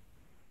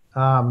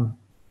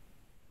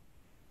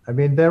 I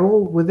mean, they're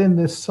all within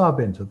this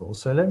subinterval.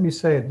 So let me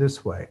say it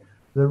this way.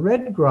 The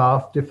red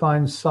graph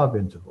defines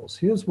subintervals.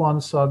 Here's one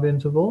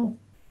subinterval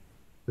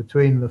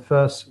between the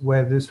first,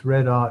 where this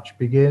red arch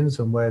begins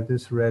and where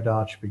this red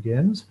arch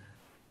begins.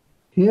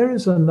 Here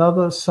is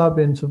another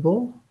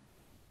subinterval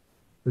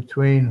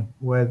between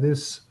where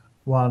this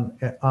one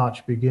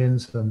arch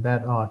begins and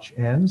that arch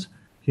ends.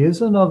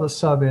 Here's another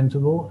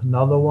subinterval,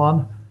 another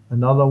one,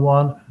 another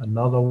one,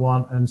 another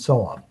one, and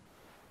so on.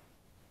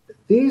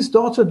 These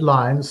dotted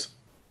lines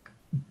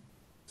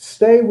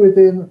stay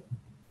within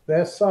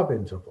their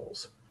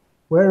subintervals,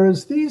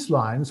 whereas these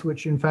lines,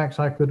 which in fact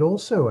I could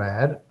also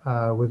add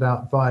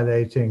without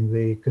violating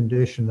the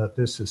condition that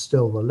this is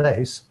still the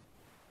lace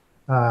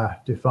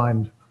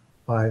defined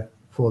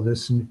for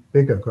this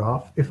bigger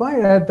graph, if I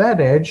add that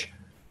edge,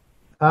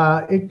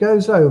 it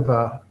goes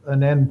over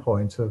an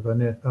endpoint of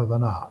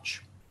an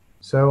arch.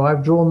 So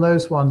I've drawn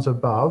those ones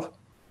above,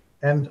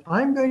 and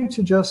I'm going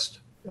to just,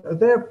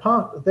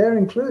 they're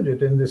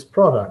included in this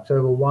product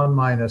over 1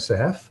 minus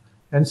f,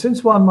 and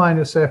since 1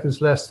 minus f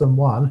is less than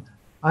 1,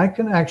 I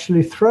can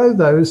actually throw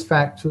those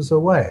factors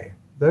away.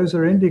 Those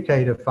are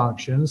indicator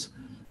functions,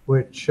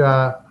 which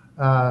 1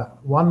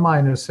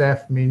 minus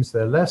f means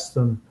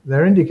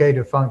they're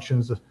indicator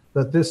functions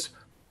that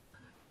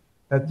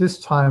at this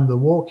time the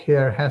walk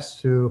here has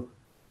to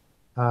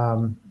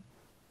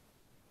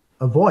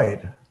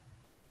avoid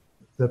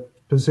the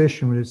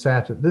position it's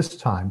at this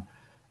time,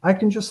 I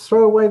can just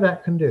throw away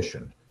that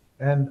condition,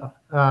 and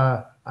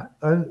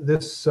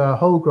this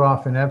whole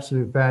graph in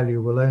absolute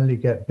value will only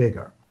get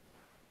bigger.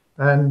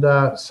 And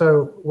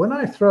so when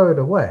I throw it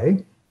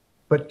away,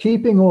 but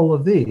keeping all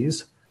of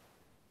these,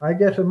 I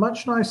get a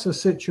much nicer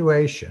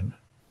situation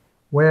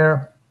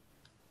where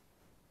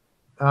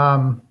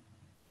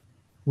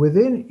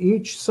within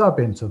each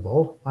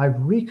subinterval, I've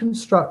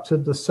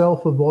reconstructed the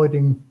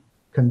self-avoiding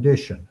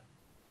condition.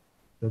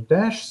 The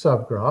dash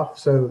subgraph,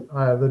 so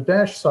the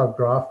dash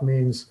subgraph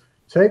means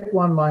take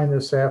 1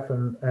 minus f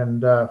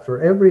and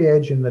for every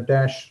edge in the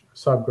dash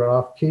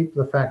subgraph, keep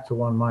the factor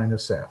 1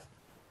 minus f.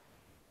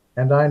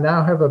 And I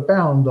now have a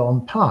bound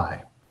on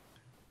pi.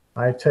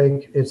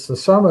 It's the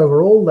sum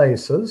over all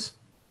laces.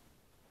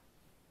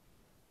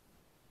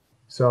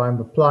 So I'm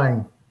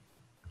applying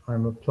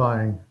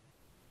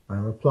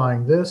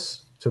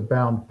this to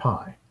bound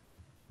pi.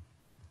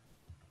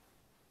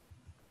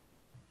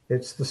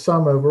 It's the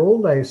sum over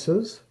all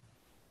laces,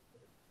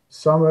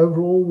 sum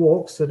over all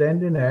walks that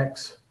end in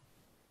x,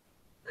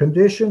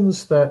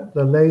 conditions that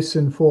the lace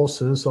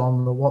enforces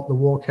on what the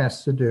walk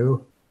has to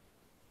do,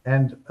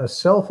 and a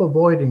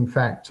self-avoiding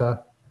factor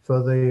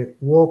for the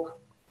walk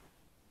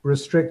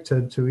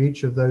restricted to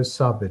each of those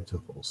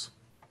subintervals.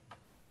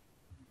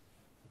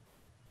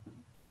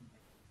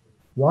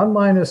 1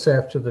 minus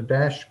f to the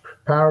dash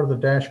power of the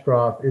dash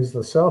graph is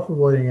the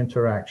self-avoiding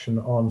interaction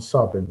on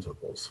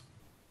subintervals.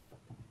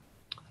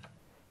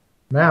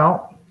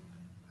 Now,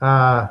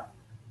 I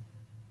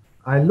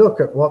look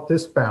at what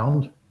this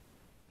bound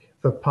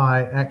for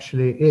pi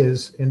actually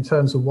is in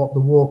terms of what the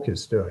walk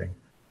is doing.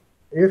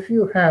 If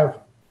you have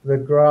the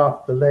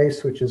graph, the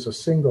lace, which is a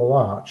single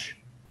arch,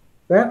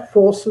 that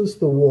forces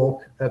the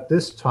walk at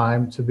this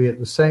time to be at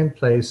the same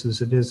place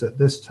as it is at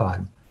this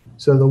time.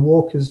 So the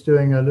walk is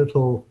doing a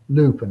little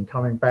loop and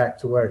coming back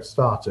to where it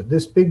started.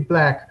 This big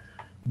black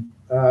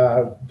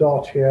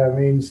dot here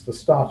means the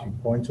starting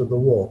point of the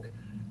walk.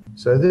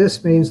 So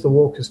this means the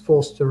walk is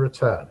forced to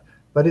return.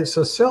 But it's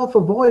a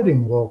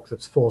self-avoiding walk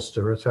that's forced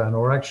to return,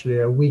 or actually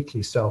a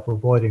weakly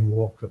self-avoiding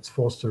walk that's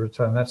forced to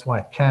return. That's why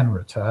it can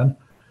return.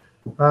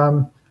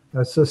 A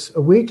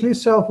weakly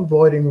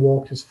self-avoiding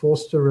walk is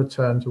forced to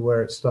return to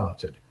where it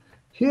started.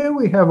 Here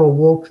we have a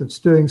walk that's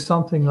doing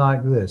something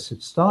like this.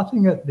 It's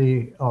starting at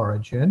the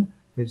origin.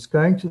 It's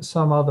going to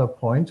some other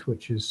point,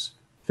 which is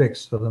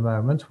fixed for the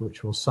moment,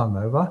 which we'll sum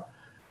over,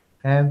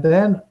 and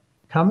then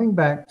coming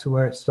back to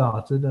where it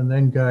started and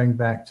then going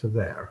back to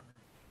there.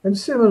 And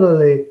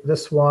similarly,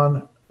 this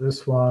one,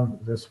 this one,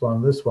 this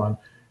one, this one.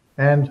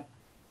 And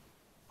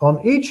on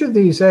each of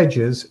these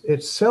edges,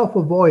 it's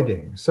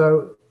self-avoiding.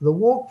 So the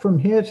walk from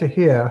here to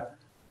here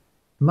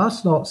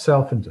must not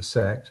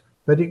self-intersect,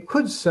 but it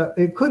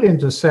could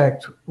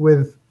intersect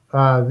with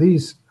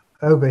these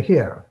over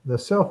here. The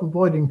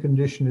self-avoiding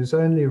condition is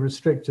only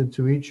restricted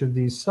to each of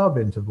these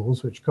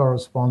subintervals, which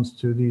corresponds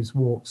to these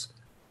walks.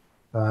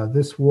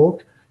 This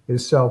walk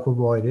is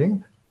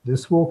self-avoiding.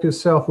 This walk is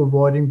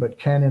self-avoiding, but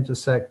can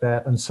intersect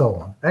that, and so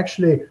on.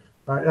 Actually,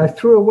 I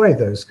threw away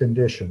those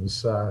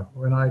conditions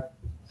when I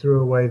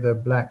threw away the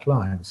black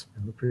lines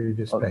in the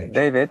previous page.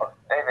 David?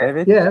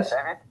 Yes.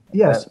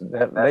 Yes.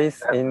 The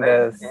lace in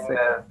the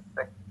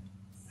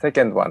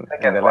second one,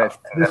 in the left.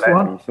 This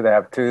one? You should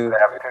have two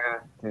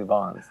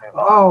bonds.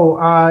 Oh,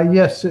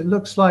 yes, it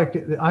looks like,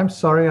 I'm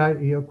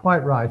sorry, you're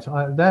quite right.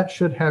 That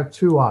should have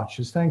 2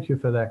 arches. Thank you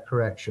for that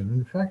correction.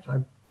 In fact,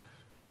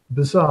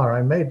 bizarre,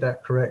 I made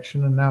that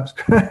correction and now it's,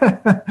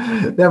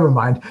 never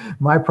mind,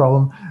 my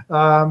problem.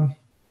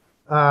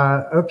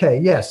 Okay,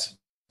 yes,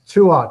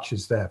 2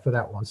 arches there for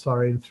that one,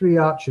 sorry, and 3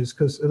 arches,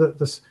 because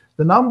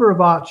the number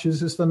of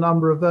arches is the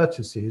number of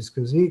vertices,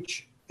 because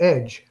each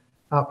edge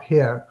up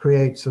here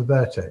creates a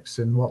vertex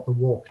in what the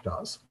walk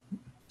does.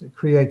 It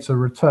creates a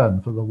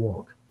return for the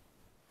walk.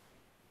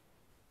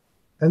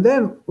 And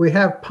then we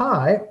have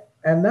pi,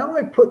 and now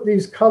I put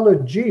these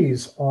colored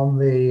G's on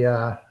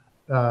the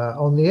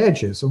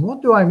edges. And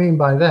what do I mean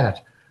by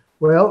that?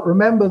 Well,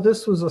 remember,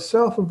 this was a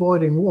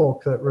self-avoiding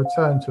walk that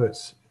returned to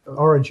its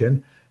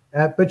origin,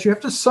 but you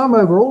have to sum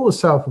over all the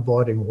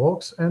self-avoiding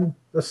walks, and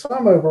the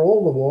sum over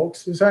all the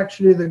walks is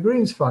actually the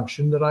Green's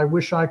function that I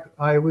wish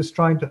I was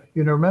trying to,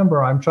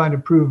 remember, I'm trying to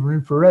prove an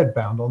infrared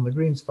bound on the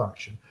Green's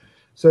function.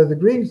 So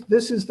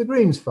this is the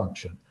Green's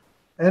function.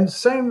 And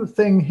same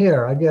thing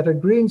here, I get a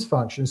Green's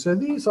function. So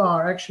these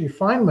are actually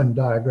Feynman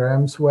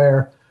diagrams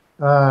where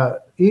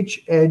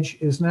each edge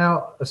is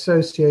now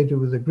associated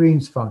with the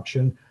Green's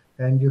function,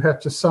 and you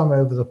have to sum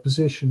over the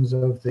positions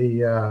of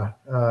the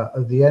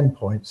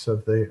endpoints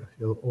of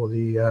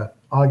the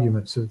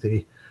arguments of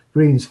the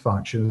Green's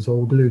functions,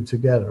 all glued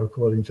together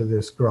according to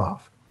this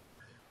graph.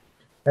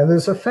 And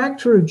there's a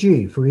factor of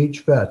G for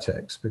each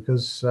vertex,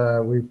 because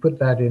we put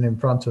that in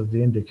front of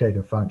the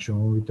indicator function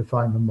when we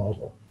define the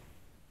model.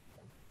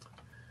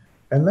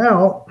 And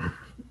now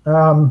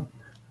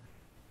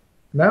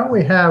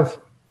we have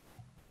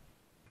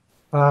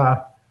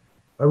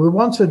we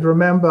wanted,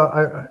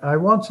 remember, I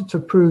wanted to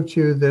prove to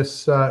you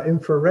this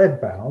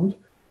infrared bound,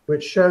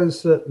 which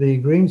shows that the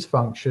Green's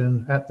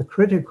function at the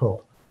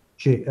critical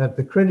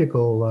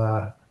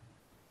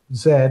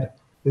z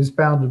is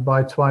bounded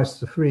by twice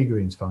the free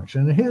Green's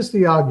function. And here's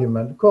the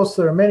argument. Of course,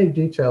 there are many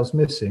details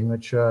missing,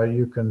 which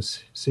you can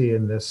see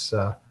in this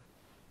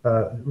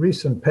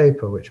recent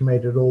paper, which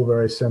made it all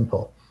very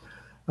simple.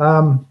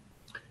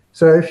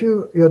 So if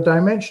your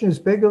dimension is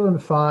bigger than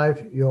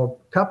 5, your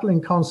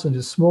coupling constant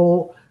is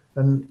small,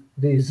 and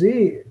the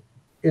z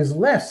is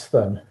less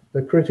than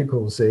the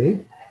critical z,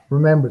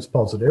 remember it's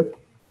positive,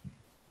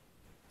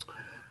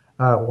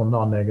 or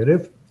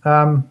non-negative,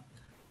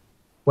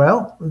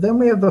 well, then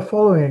we have the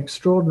following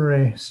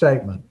extraordinary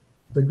statement.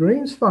 The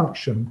Green's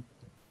function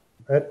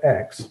at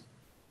x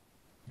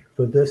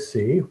for this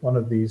z, one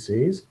of these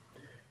z's,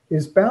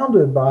 is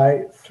bounded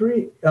by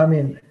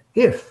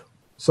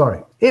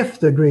if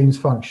the Green's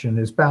function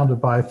is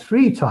bounded by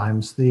 3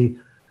 times the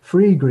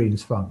free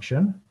Green's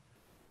function,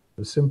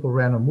 the simple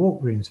random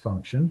walk Green's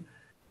function,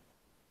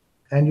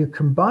 and you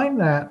combine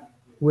that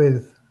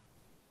with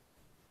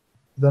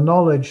the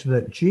knowledge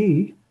that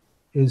G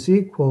is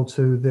equal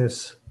to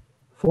this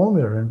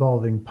formula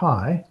involving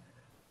pi,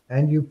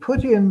 and you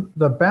put in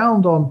the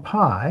bound on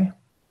pi.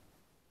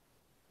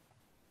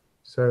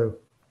 So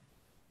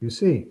you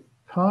see,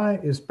 pi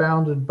is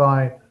bounded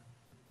by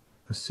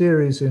a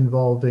series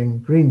involving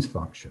Green's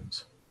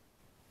functions.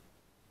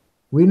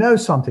 We know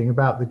something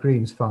about the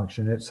Green's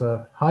function. It's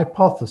a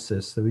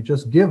hypothesis that we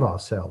just give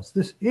ourselves.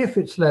 This, if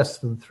it's less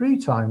than 3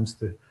 times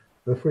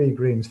the free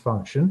Green's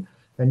function,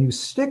 and you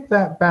stick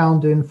that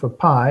bound in for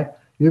pi,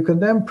 you can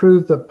then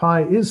prove that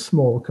pi is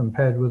small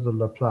compared with the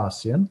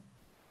Laplacian.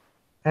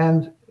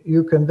 And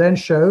you can then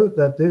show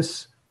that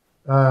this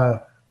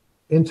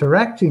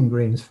interacting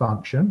Green's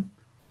function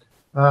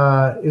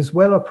is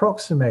well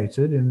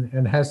approximated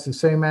and has the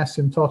same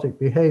asymptotic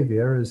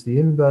behavior as the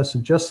inverse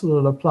of just the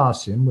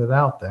Laplacian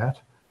without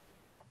that.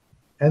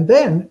 And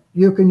then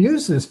you can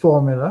use this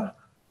formula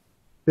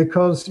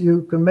because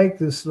you can make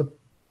this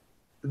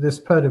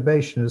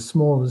perturbation as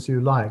small as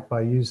you like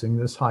by using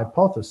this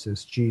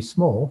hypothesis, G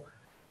small.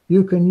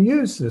 You can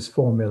use this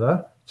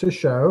formula to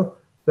show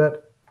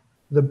that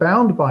the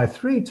bound by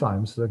 3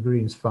 times the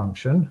Green's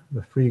function,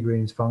 the free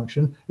Green's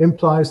function,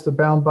 implies the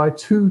bound by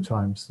 2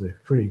 times the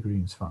free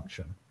Green's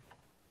function.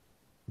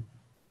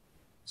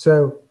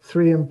 So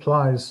 3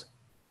 implies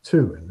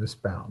 2 in this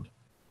bound.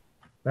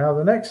 Now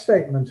the next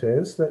statement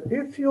is that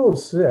if your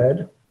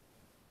z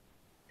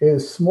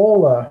is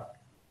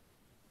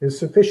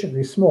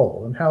sufficiently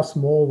small, and how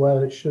small? Well,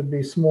 it should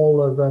be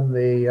smaller than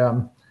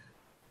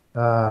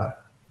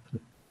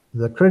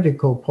the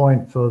critical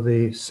point for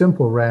the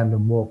simple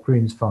random walk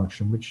Green's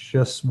function, which is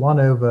just 1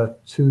 over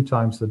 2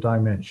 times the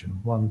dimension,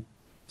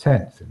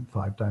 1/10 in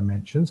 5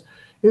 dimensions.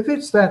 If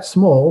it's that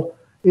small,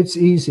 it's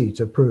easy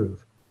to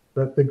prove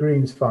that the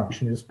Green's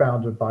function is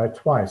bounded by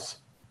twice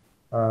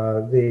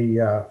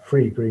the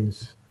free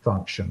Green's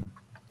function.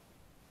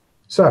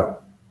 So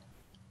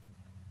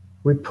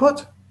we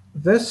put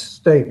this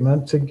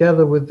statement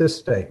together with this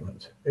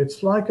statement.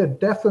 It's like a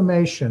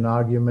deformation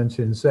argument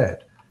in Z.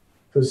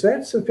 For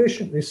Z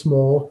sufficiently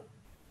small,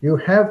 you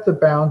have the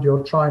bound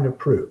you're trying to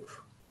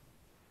prove.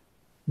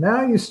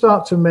 Now you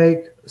start to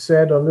make Z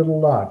a little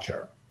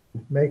larger.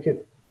 Make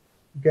it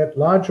get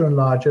larger and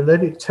larger.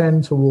 Let it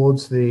tend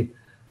towards the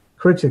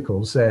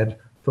critical Z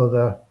for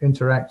the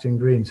interacting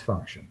Green's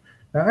function.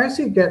 Now, as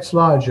it gets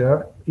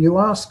larger, you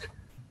ask,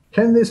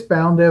 can this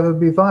bound ever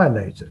be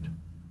violated?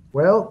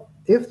 Well,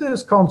 if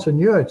there's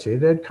continuity,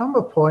 there'd come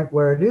a point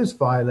where it is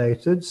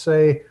violated.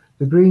 Say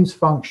the Green's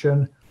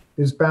function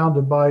is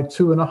bounded by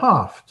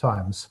 2.5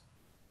 times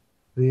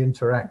the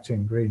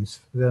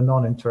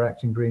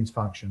non-interacting Green's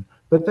function.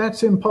 But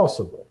that's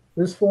impossible.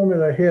 This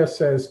formula here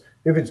says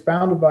if it's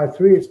bounded by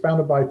 3, it's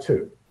bounded by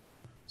 2.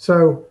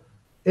 So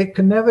it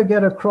can never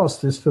get across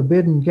this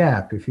forbidden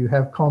gap if you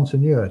have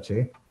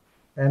continuity.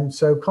 And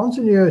so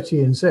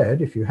continuity in Z,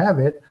 if you have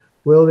it,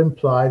 will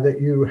imply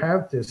that you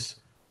have this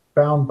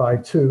bound by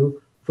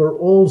 2 for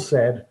all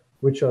Z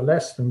which are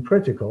less than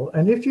critical.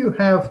 And if you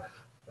have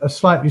a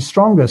slightly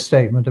stronger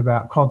statement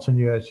about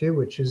continuity,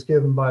 which is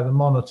given by the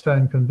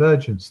monotone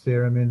convergence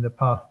theorem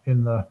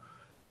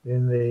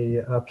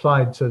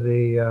applied to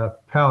the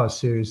power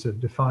series that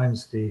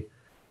defines the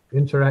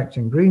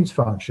interacting Green's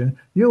function,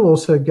 you'll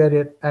also get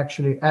it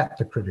actually at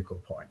the critical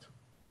point.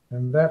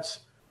 And that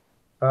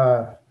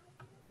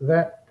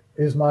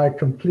is my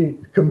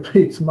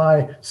completes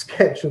my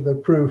sketch of the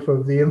proof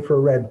of the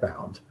infrared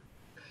bound.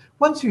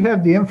 Once you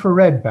have the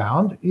infrared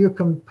bound, you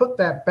can put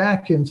that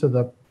back into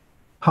the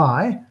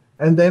pi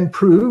and then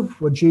prove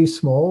for G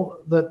small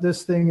that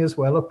this thing is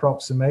well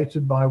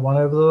approximated by 1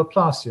 over the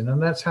Laplacian.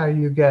 And that's how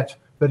you get,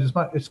 but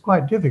it's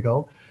quite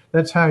difficult,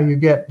 that's how you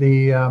get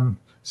the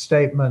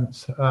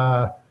statement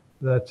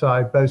that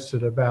I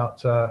boasted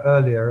about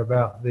earlier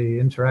about the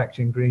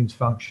interacting Green's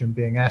function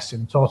being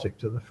asymptotic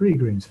to the free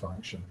Green's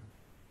function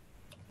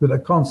with a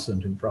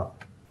constant in front.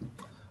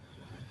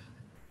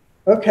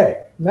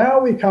 Okay, now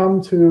we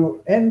come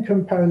to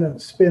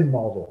n-component spin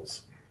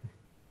models.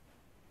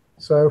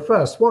 So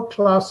first, what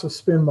class of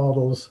spin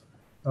models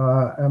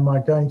am I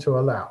going to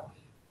allow?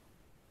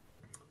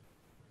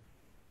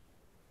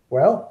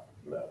 Well,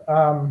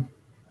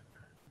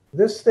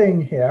 this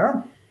thing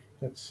here,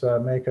 let's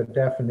make a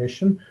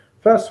definition.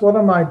 First, what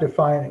am I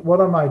defining? What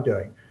am I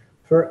doing?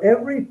 For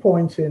every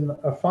point in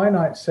a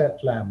finite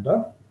set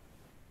lambda,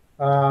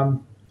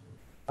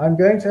 I'm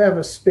going to have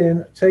a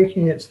spin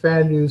taking its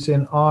values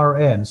in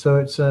Rn. So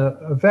it's a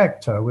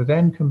vector with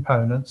n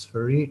components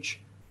for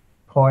each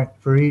point,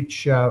 for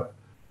each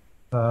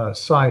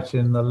site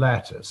in the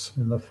lattice,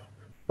 in the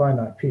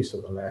finite piece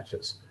of the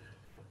lattice.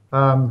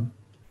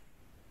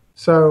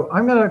 So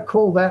I'm going to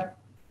call that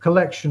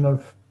collection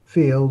of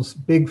fields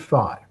big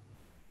phi.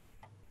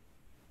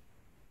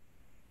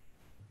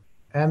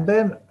 And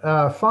then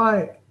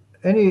phi,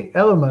 any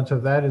element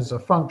of that is a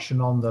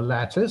function on the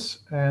lattice,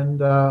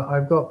 and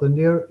I've got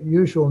the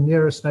usual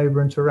nearest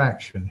neighbor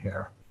interaction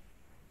here.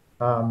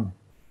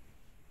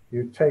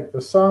 You take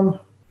the sum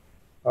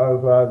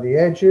of the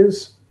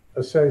edges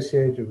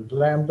associated with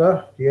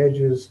lambda, the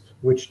edges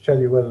which tell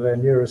you whether they're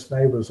nearest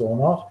neighbors or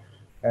not,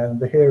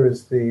 and here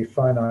is the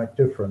finite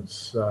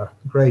difference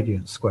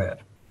gradient squared.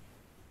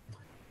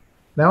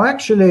 Now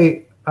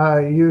actually,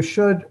 you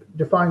should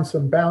define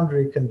some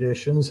boundary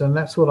conditions, and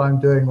that's what I'm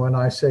doing when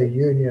I say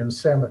union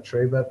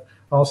symmetry, but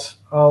I'll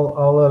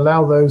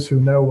allow those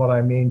who know what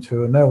I mean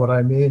to know what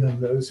I mean,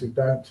 and those who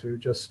don't to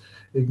just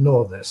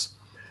ignore this.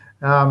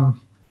 Another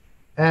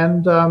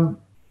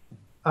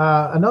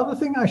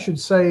thing I should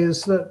say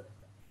is that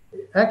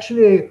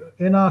actually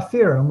in our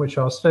theorem, which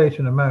I'll state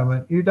in a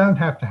moment, you don't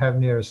have to have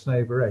nearest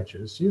neighbor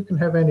edges. You can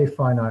have any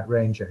finite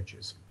range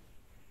edges.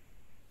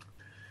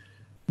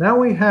 Now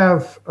we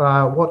have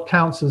what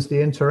counts as the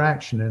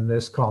interaction in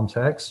this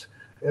context,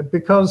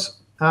 because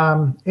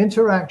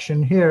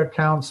interaction here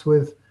counts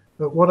with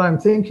what I'm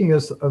thinking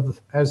as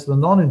the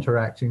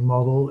non-interacting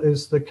model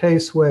is the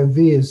case where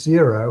V is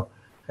 0,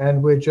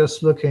 and we're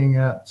just looking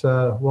at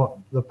what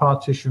the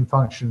partition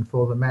function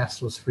for the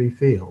massless free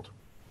field.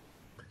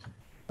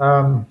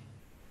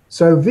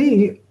 So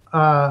V,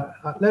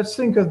 let's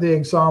think of the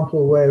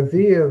example where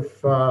V of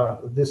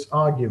this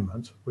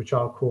argument, which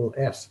I'll call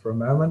S for a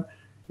moment,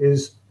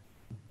 is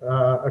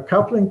a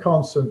coupling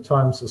constant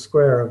times the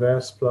square of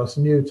S plus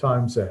nu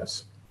times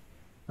S.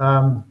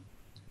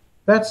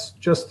 That's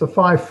just the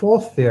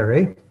phi-4th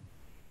theory.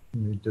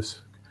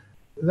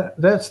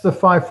 That's the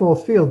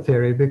phi-4th field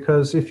theory,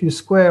 because if you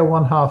square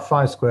 1/2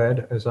 phi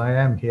squared, as I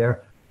am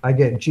here, I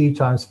get g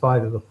times phi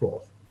to the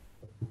 4th.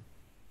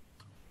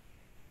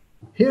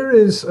 Here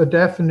is a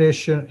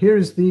definition. Here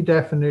is the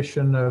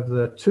definition of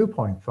the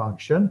two-point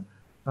function.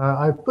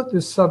 I've put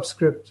this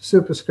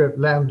superscript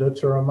lambda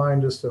to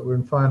remind us that we're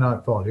in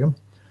finite volume.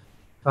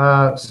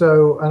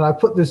 And I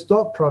put this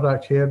dot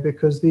product here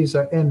because these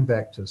are n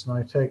vectors, and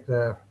I take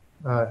their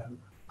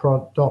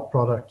dot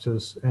product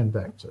as n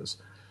vectors.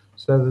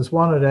 So there's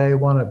one at A,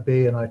 one at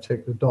B, and I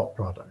take the dot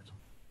product.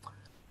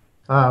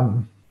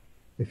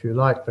 If you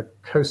like, the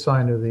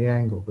cosine of the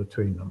angle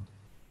between them.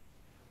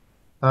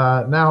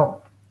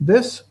 Now,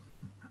 this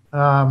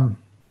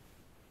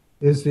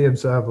is the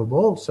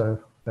observable, so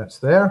that's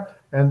there.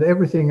 And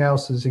everything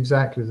else is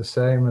exactly the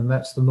same, and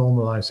that's the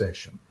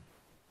normalization.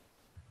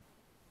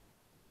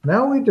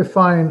 Now we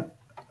define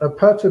a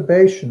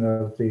perturbation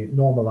of the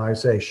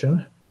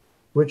normalization,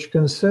 which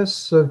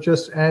consists of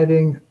just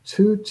adding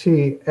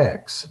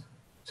 2tx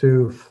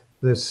to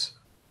this.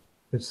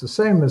 It's the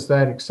same as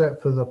that,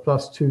 except for the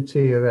plus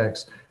 2t of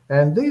x.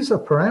 And these are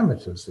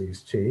parameters,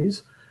 these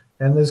t's,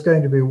 and there's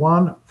going to be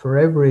one for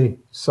every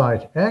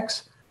site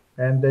x,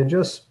 and they're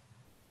just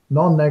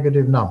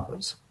non-negative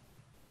numbers.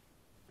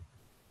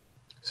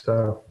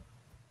 So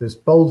this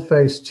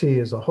bold-faced T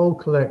is a whole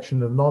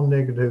collection of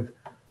non-negative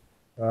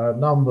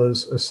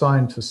numbers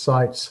assigned to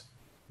sites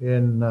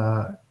in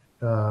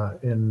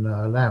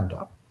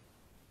lambda.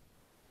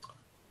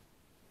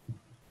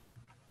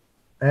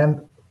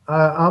 And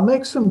I'll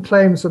make some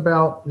claims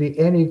about the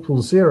n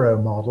equals 0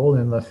 model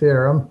in the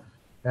theorem.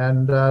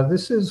 And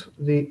this is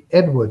the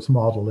Edwards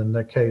model in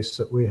the case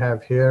that we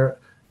have here.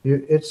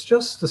 It's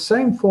just the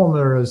same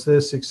formula as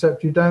this,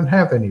 except you don't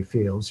have any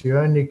fields. You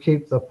only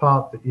keep the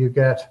part that you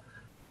get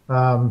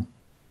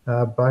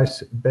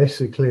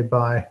basically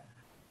by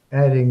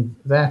adding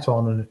that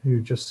on, and you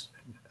just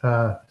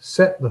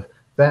set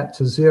that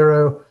to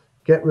 0,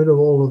 get rid of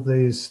all of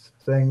these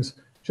things,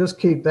 just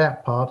keep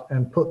that part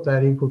and put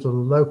that equal to the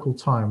local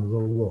time of the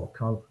walk.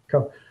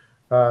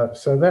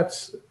 So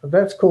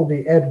that's called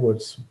the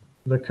Edwards.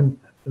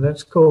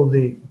 That's called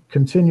the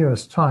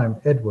continuous time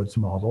Edwards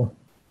model.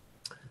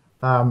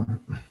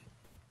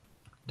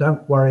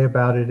 Don't worry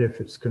about it if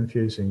it's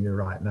confusing you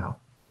right now.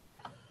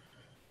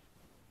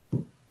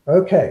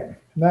 Okay,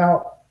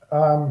 now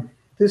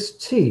this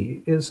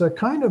T is a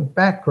kind of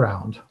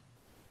background,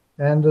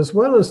 and as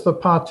well as the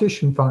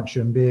partition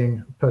function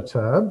being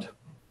perturbed,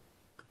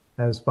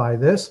 as by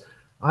this,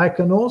 I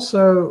can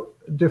also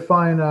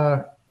define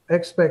a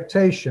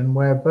expectation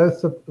where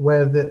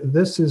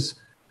this is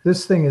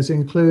this thing is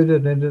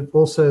included, and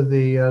also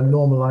the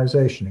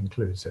normalization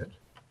includes it.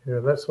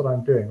 Here, that's what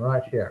I'm doing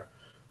right here.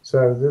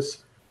 So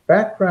this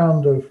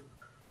background of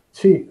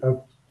t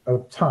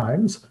of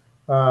times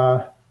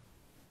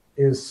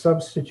is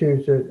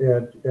substituted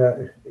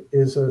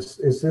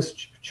is this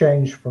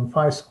change from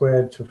phi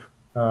squared to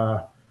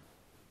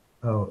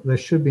oh, there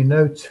should be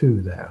no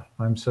 2 there.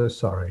 I'm so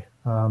sorry.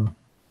 I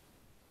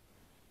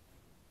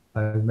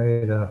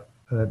made a,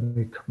 let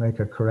me make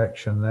a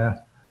correction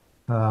there.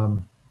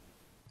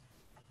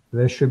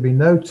 There should be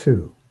no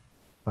 2.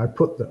 I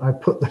put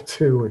the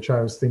 2, which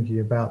I was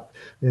thinking about,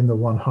 in the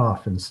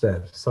 1/2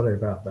 instead. Sorry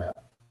about that.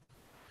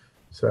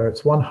 So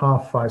it's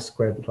 1/2 phi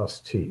squared plus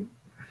t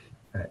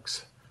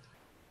x.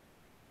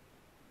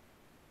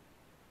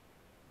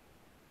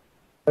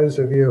 Those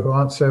of you who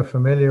aren't so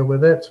familiar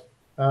with it,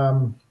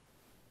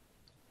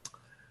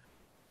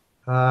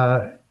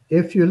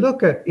 if you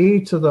look at e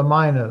to the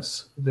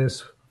minus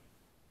this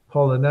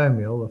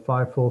polynomial, the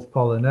 5/4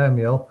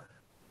 polynomial,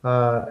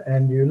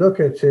 and you look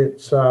at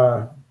it,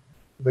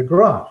 the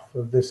graph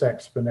of this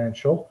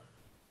exponential,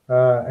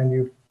 and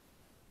you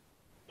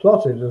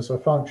plot it as a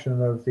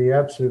function of the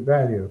absolute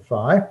value of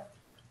phi,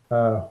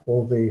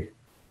 or the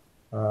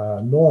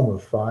norm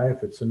of phi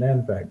if it's an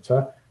n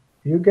vector,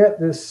 you get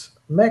this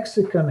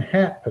Mexican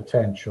hat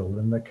potential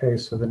in the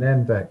case of an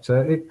n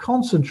vector. It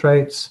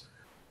concentrates,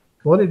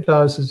 what it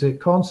does is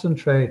it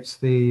concentrates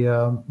the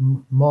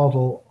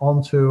model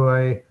onto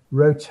a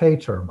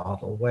rotator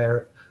model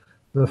where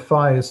the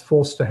phi is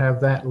forced to have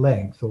that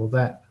length, or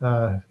that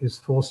is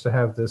forced to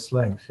have this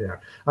length here.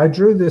 I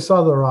drew this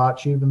other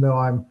arch even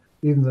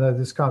though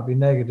this can't be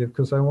negative,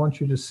 because I want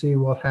you to see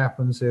what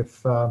happens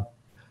if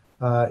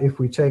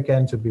we take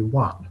n to be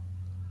 1.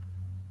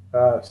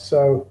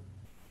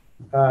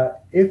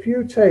 If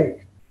you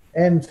take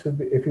n to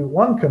be, if you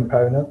one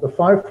component, the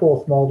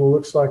 5/4 model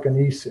looks like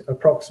an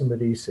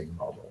approximate Ising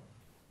model,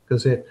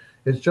 because it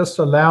just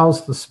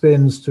allows the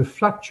spins to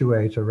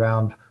fluctuate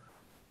around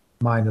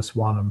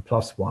 -1 and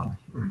 +1.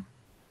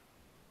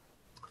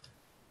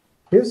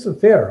 Here's the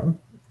theorem,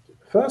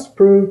 first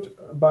proved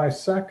by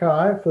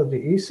Sakai for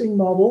the Ising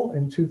model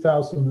in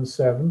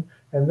 2007,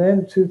 and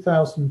then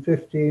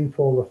 2015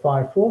 for the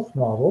 5/4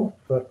 model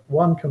for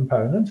one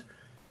component.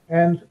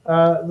 And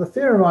the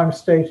theorem I'm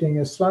stating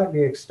is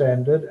slightly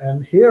extended,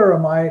 and here are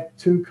my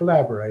 2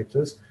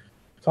 collaborators,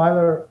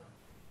 Tyler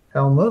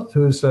Helmuth,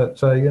 who's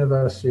at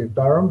University of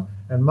Durham,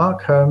 and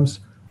Mark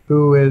Holmes,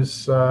 who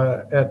is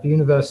at the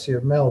University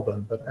of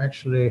Melbourne, but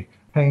actually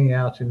hanging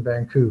out in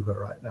Vancouver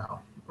right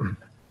now.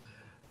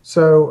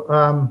 So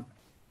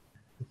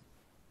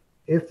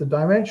if the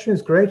dimension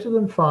is greater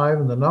than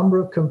 5 and the number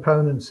of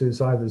components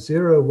is either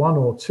 0, 1,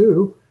 or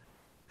 2,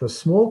 for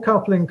small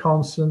coupling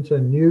constant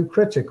and nu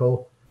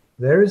critical,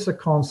 there is a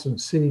constant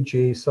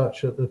CG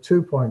such that the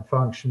 2-point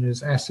function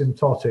is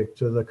asymptotic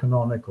to the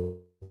canonical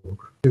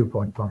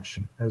 2-point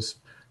function as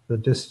the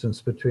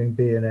distance between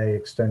B and A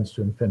extends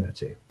to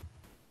infinity.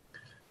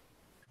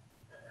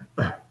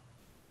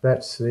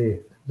 That's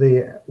the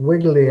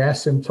wiggly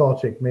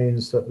asymptotic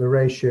means that the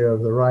ratio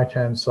of the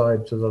right-hand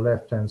side to the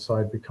left-hand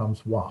side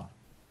becomes 1.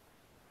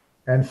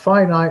 And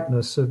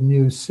finiteness of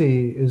nu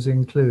C is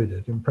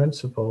included. In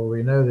principle,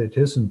 we know that it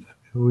isn't.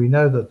 We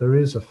know that there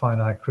is a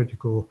finite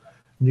critical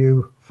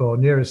nu for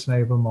nearest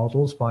neighbor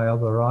models by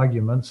other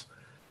arguments.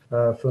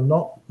 For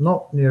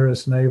not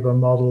nearest neighbor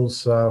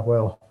models,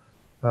 the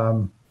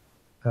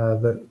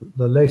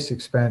lace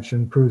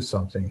expansion proves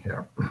something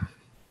here.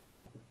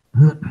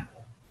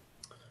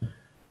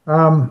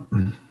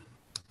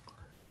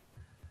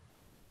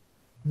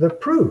 The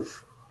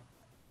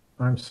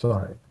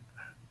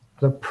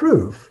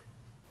proof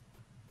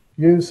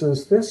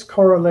uses this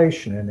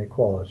correlation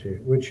inequality,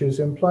 which is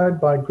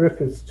implied by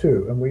Griffiths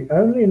 2, and we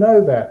only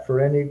know that for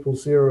n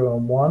equals 0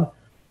 and 1.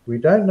 We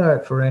don't know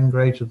it for n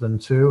greater than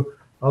 2,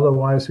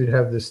 otherwise we'd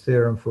have this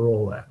theorem for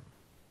all that.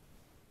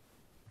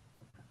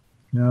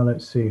 Now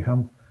let's see,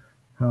 how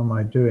am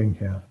I doing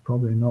here?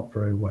 Probably not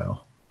very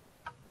well.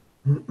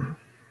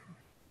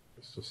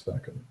 Just a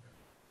second.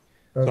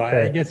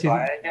 Okay. So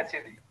I guess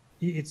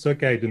it's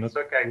okay, do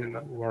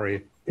not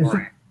worry.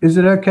 Is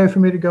it okay for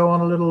me to go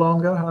on a little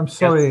longer? I'm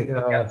sorry.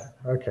 Yes.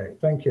 Okay,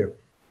 thank you.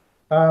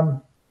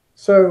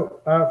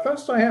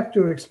 First I have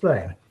to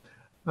explain.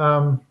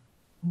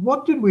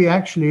 What did we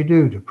actually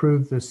do to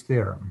prove this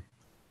theorem?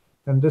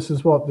 And this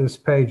is what this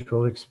page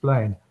will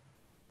explain.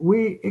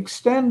 We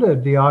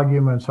extended the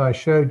argument I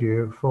showed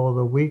you for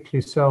the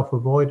weakly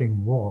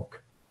self-avoiding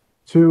walk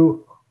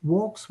to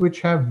walks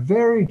which have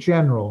very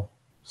general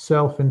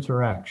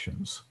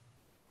self-interactions.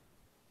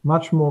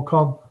 Much more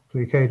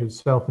complicated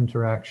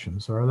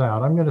self-interactions are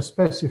allowed. I'm going to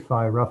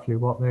specify roughly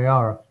what they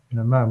are in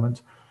a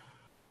moment.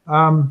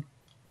 And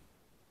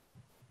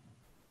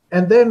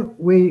then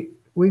we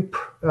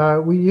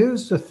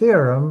used a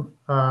theorem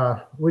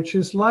which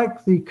is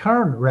like the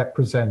current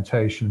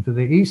representation for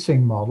the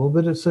Ising model,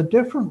 but it's a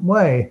different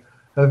way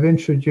of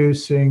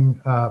introducing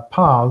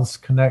paths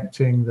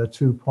connecting the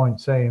 2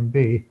 points A and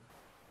B,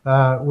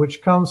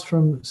 which comes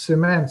from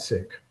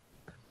Symanzik.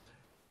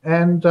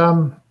 And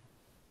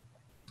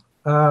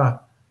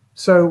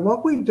So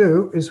what we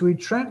do is we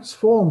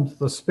transformed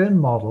the spin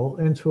model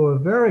into a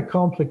very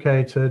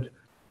complicated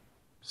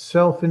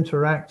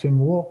self-interacting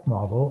walk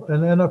model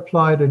and then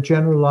applied a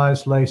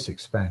generalized lace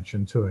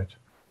expansion to it.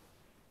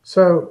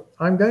 So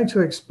I'm going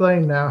to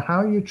explain now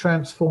how you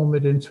transform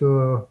it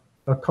into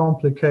a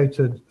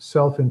complicated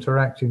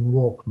self-interacting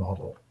walk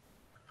model.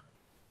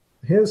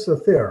 Here's the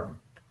theorem.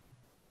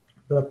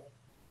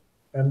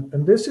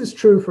 And this is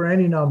true for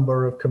any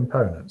number of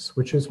components,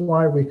 which is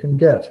why we can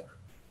get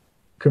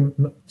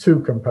two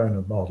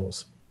component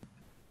models.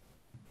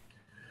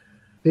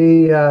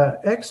 The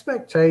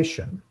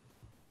expectation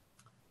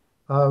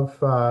of,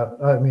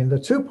 the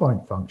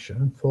 2-point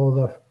function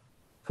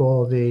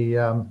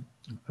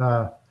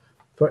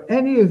for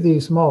any of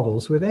these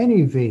models with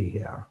any v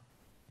here,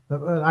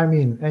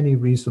 any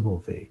reasonable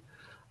v,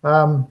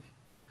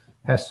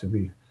 has to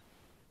be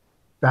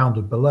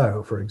bounded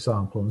below, for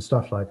example, and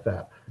stuff like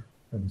that.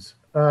 And,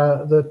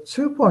 the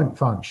 2-point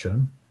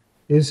function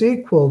is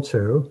equal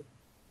to,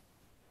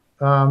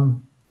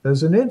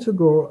 there's an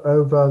integral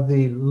over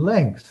the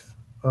length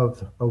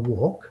of a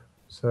walk.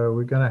 So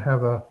we're going to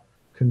have a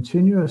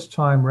continuous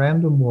time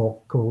random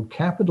walk called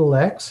capital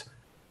X.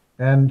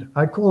 And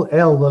I call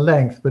L the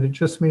length, but it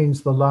just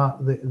means the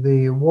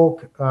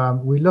walk,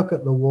 we look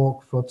at the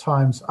walk for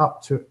times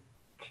up to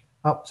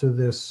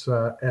this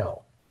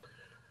L.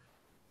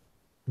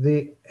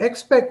 The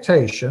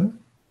expectation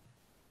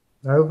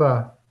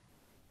over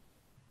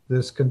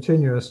this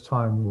continuous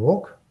time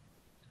walk,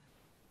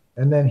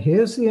 and then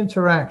here's the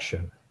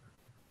interaction.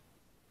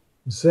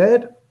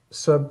 Z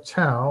sub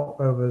tau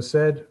over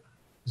Z0.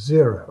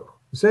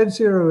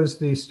 Z0 is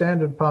the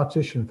standard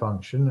partition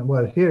function. And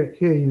well, here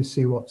you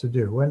see what to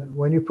do.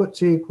 When you put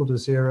t equal to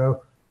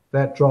 0,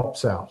 that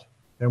drops out.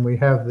 And we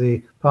have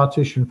the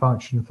partition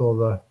function for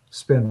the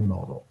spin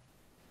model.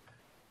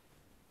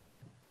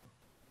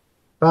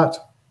 But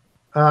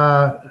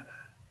on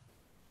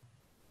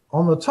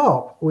the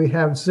top, we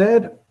have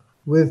Z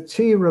with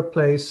t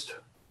replaced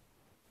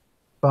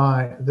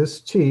by, this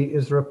t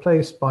is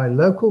replaced by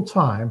local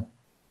time,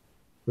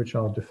 which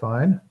I'll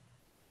define.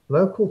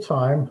 Local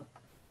time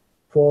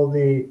for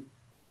the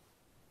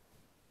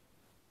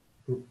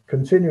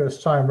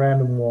continuous time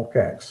random walk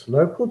X.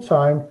 Local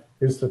time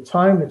is the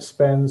time it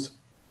spends,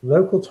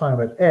 local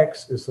time at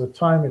X is the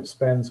time it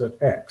spends at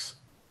X,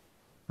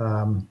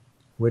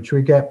 which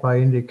we get by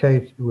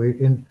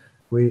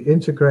we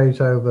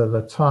integrate over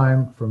the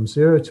time from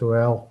 0 to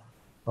L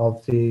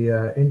of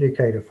the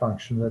indicator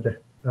function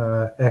that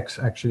X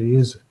actually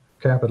is,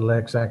 capital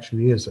X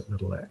actually is at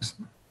little x.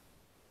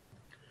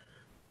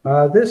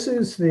 This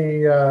is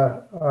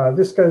the,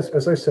 this goes,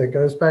 as I said,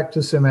 goes back to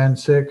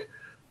Symanzik.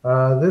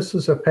 This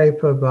is a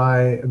paper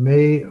by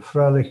me,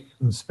 Froelich,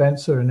 and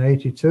Spencer in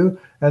 '82,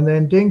 and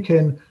then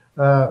Dinkin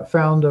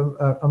found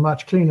a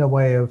much cleaner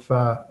way of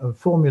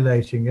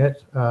formulating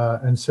it,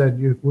 and said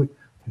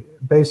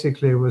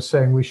basically was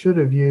saying we should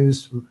have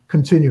used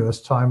continuous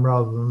time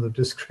rather than the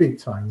discrete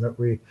time that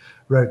we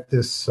wrote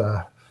this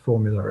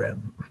formula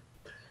in.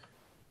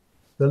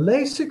 The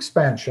lace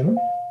expansion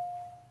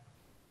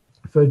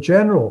for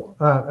general,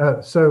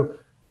 so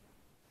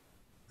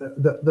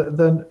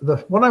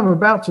what I'm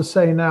about to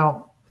say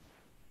now,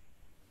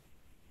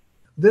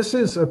 this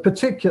is a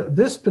particular,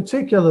 this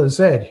particular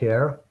Z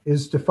here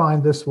is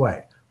defined this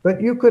way, but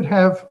you could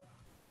have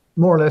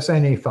more or less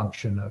any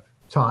function of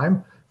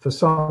time for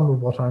some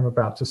of what I'm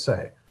about to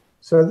say.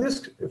 So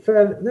this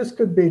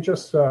could be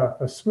just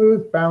a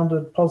smooth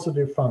bounded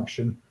positive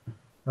function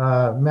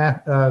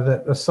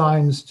that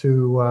assigns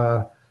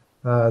to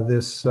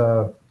this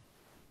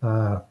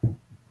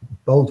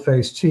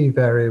boldface t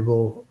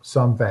variable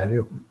some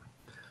value,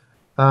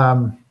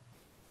 and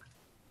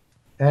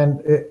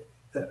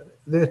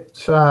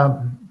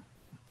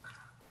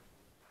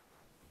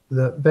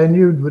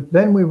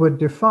then we would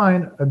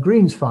define a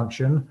Green's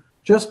function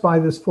just by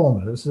this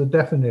formula. This is a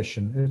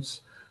definition. It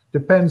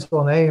depends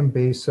on A and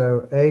B,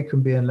 so A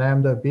can be in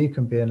lambda, B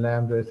can be in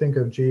lambda. Think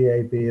of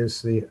GAB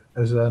as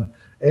an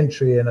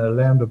entry in a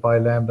lambda by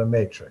lambda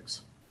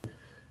matrix.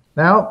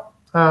 Now,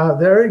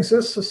 there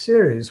exists a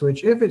series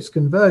which, if it's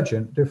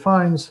convergent,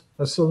 defines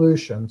a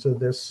solution to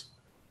this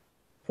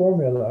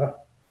formula,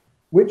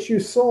 which you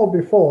saw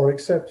before,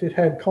 except it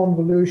had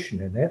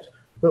convolution in it.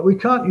 But we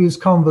can't use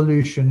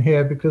convolution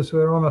here because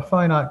we're on a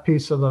finite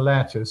piece of the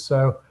lattice.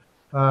 So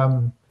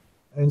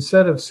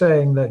instead of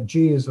saying that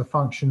G is a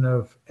function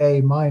of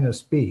A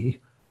minus B,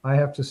 I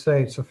have to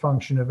say it's a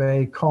function of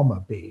A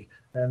comma B.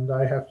 And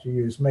I have to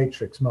use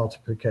matrix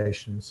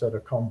multiplication instead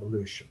of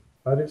convolution.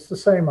 But it's the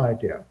same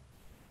idea.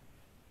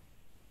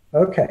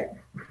 Okay,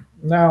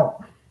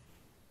 now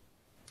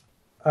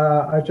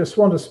I just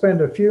want to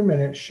spend a few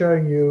minutes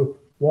showing you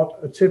what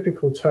a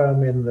typical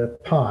term in the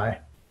pi.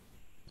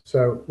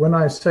 So when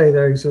I say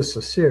there exists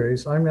a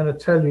series, I'm going to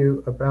tell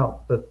you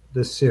about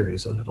this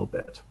series a little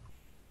bit.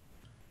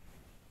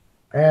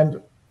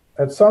 And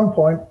at some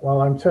point,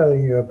 while I'm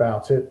telling you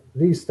about it,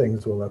 these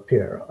things will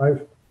appear.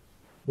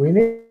 We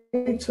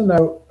need to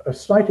know a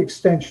slight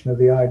extension of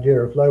the idea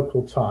of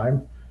local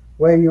time,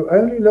 where you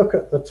only look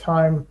at the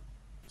time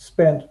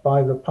spent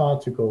by the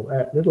particle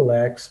at little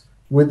x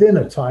within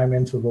a time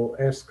interval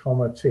s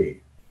comma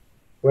t,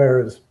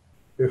 whereas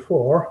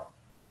before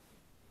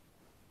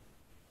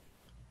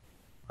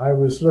I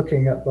was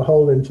looking at the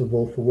whole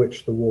interval for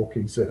which the walk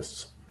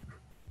exists.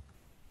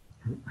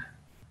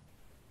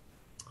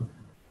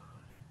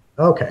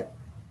 Okay,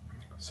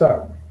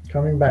 so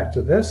coming back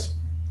to this,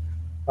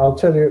 I'll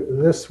tell you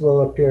this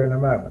will appear in a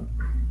moment.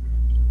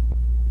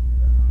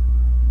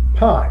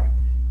 Pi.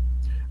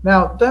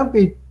 Now, don't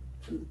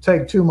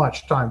take too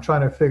much time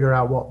trying to figure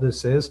out what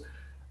this is.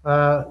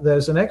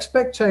 There's an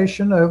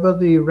expectation over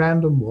the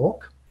random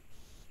walk.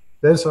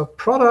 There's a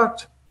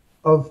product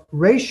of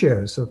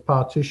ratios of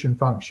partition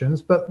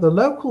functions, but the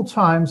local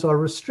times are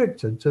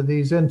restricted to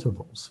these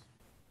intervals.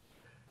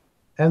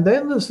 And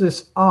then there's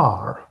this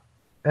R,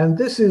 and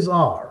this is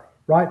R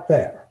right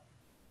there.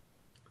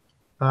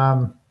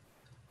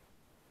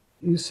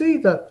 You see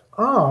that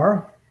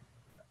R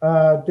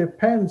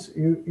depends,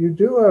 you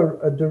do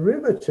a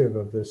derivative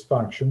of this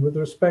function with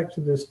respect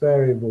to this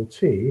variable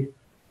t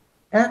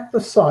at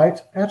the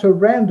site, at a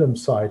random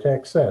site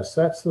xs.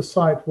 That's the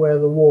site where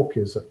the walk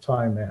is at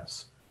time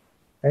s.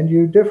 And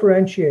you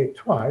differentiate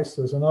twice,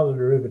 there's another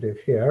derivative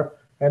here,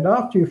 and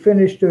after you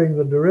finish doing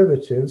the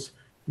derivatives,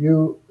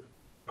 you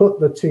put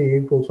the t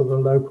equal to the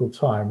local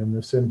time in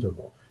this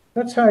interval.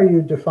 That's how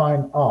you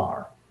define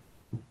R.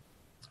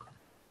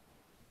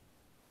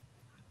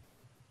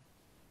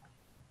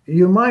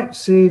 You might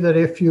see that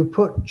if you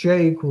put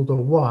j equal to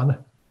 1,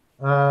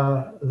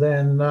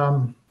 then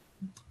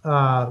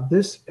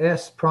this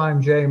s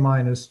prime j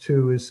minus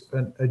 2 is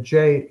an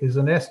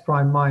s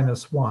prime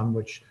minus 1,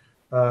 which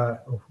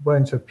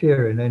won't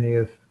appear in any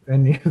of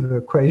the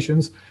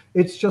equations.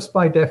 It's just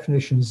by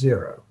definition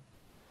 0.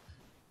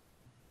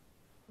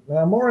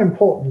 Now, more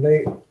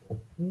importantly,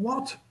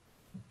 what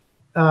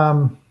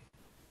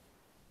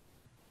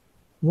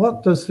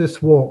does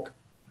this walk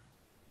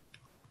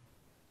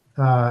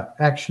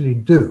actually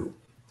do?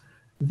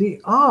 The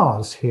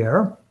r's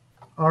here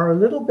are a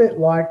little bit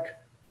like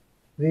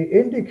the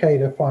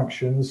indicator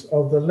functions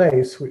of the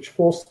lace, which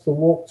force the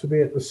walk to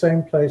be at the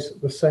same place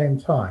at the same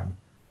time.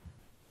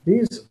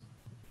 These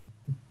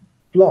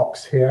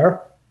blocks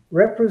here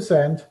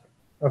represent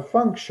a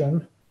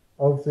function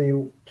of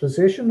the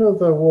position of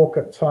the walk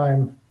at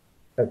time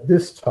at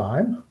this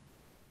time,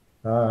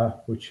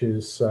 which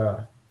is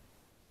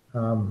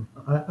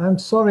I'm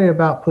sorry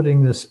about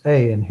putting this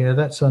A in here.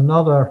 That's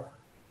another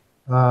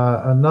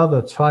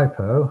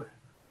typo.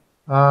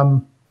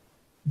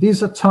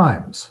 These are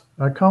times.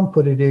 I can't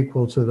put it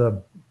equal to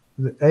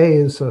the A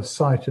is a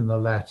site in the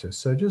lattice.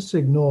 So just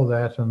ignore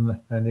that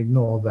and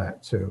ignore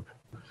that too.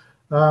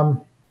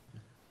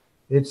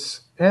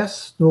 It's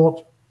S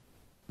naught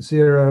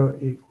 0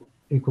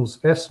 equals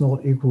S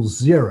naught equals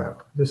 0.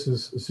 This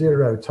is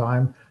 0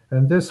 time.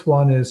 And this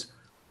one is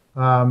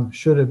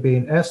should have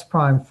been S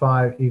prime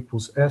 5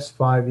 equals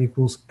S5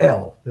 equals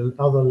L, the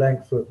other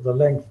length,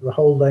 the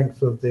whole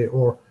length of the,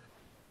 or,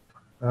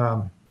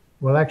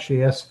 well,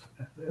 actually,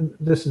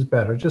 this is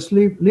better. Just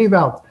leave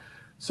out,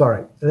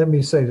 sorry, let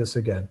me say this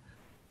again.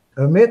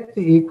 Omit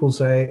the equals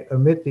A,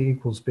 omit the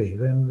equals B.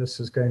 Then this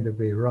is going to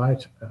be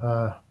right.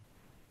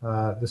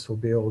 This will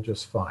be all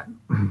just fine.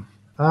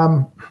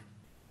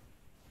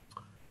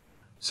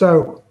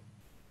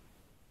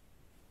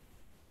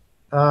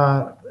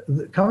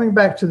 Coming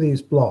back to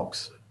these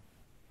blocks,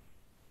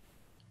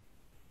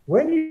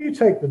 when you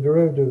take the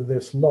derivative of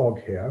this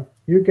log here,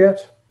 you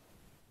get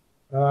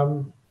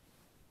for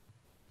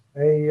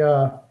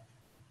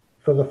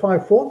the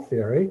 5/4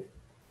 theory,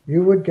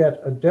 you would get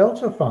a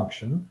delta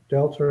function,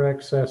 delta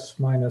xs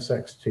minus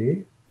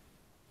xt,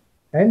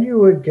 and you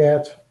would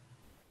get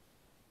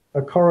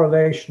a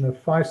correlation of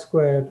phi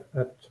squared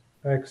at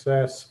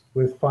xs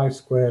with phi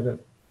squared at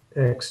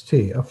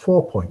xt, a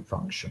 4-point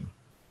function.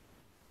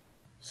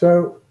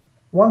 So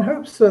one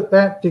hopes that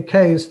that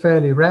decays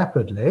fairly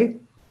rapidly,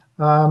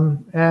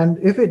 and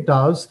if it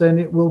does, then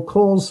it will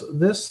cause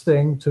this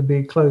thing to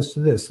be close to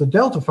this. The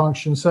delta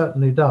function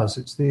certainly does.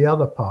 It's the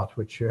other part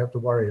which you have to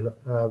worry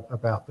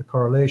about, the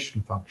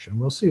correlation function.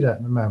 We'll see that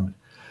in a moment.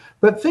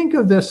 But think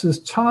of this as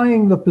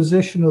tying the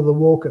position of the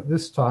walk at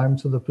this time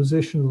to the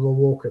position of the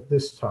walk at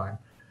this time,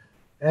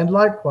 and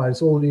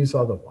likewise all these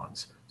other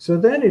ones. So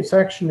then it's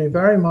actually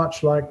very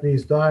much like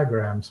these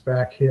diagrams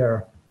back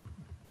here.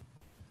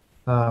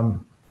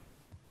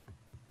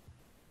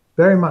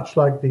 Very much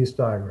like these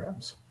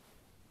diagrams.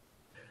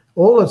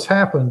 All that's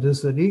happened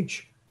is that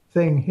each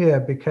thing here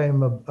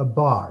became a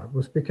bar,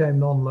 became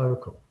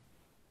non-local.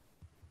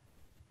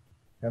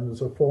 And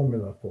there's a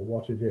formula for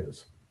what it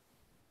is.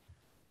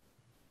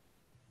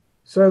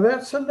 So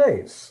that's a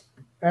lace.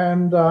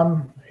 And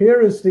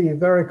here is the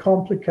very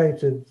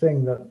complicated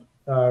thing that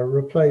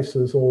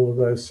replaces all of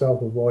those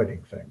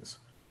self-avoiding things.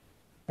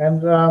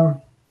 And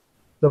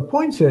the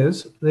point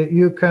is that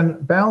you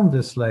can bound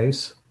this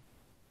lace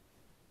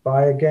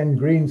by, again,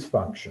 Green's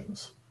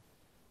functions.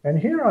 And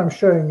here I'm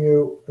showing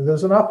you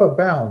there's an upper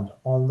bound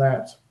on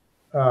that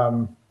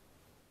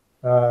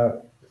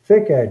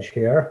thick edge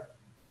here,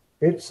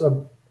 it's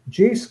a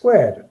g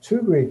squared,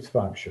 2 Green's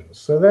functions.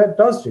 So that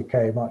does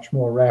decay much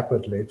more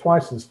rapidly,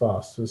 twice as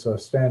fast as a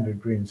standard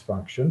Green's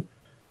function.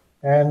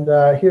 And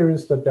here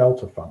is the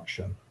delta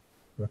function,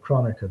 the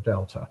Kronecker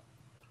delta.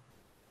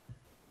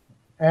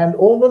 And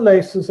all the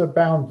laces are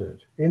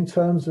bounded in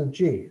terms of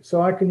g.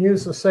 So I can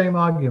use the same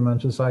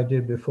argument as I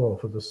did before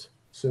for the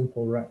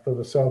for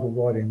the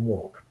self-avoiding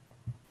walk,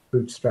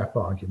 bootstrap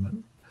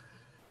argument.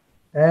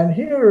 And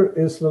here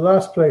is the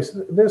last place.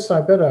 This,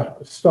 I better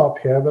stop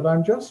here, but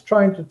I'm just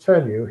trying to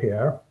tell you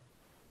here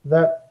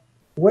that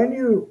when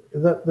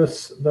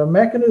the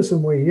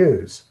mechanism we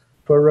use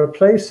for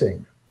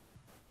replacing,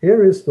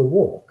 here is the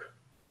walk.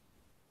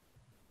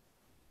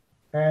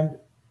 And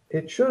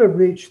it should have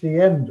reached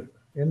the end.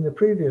 In the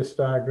previous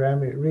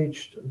diagram, it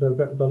reached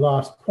the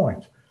last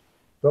point.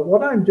 But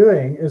what I'm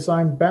doing is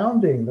I'm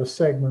bounding the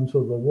segment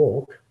of the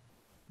walk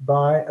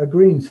by a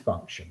Green's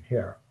function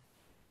here.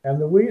 And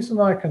the reason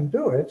I can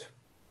do it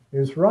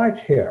is right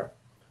here.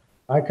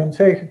 I can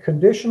take a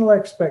conditional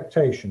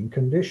expectation,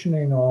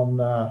 conditioning on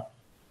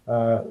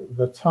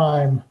the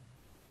time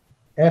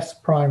s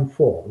prime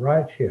 4,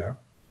 right here.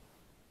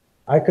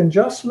 I can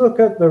just look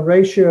at the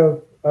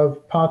ratio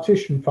of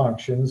partition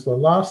functions, the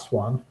last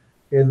one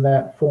in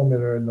that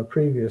formula in the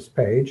previous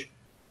page,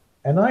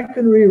 and I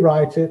can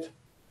rewrite it,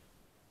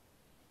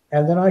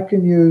 and then I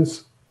can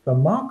use the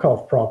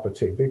Markov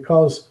property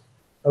because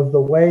of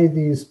the way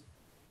these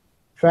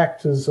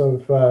factors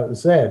of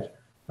z.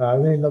 I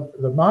mean,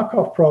 the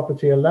Markov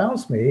property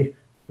allows me,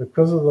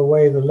 because of the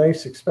way the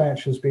lace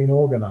expansion has been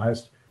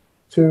organized,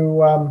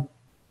 to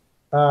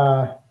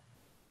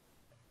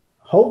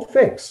hold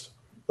fixed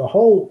the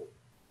whole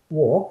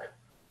walk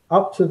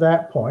up to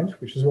that point,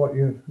 which is what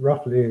you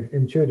roughly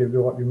intuitively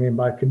what you mean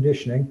by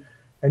conditioning,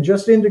 and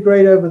just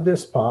integrate over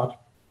this part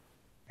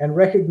and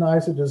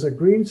recognize it as a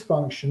Green's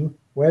function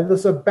where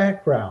there's a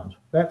background.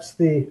 That's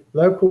the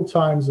local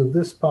times of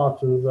this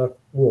part of the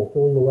walk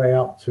all the way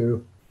up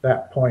to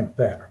that point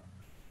there.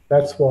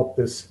 That's what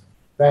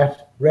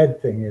that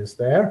red thing is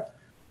there.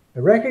 I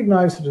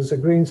recognize it as a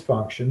Green's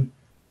function,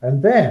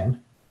 and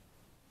then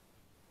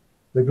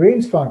the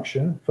Green's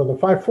function for the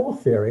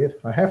 5-4 theory,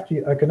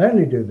 I can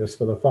only do this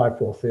for the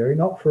 5-4 theory,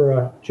 not for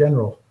a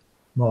general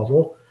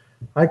model.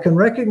 I can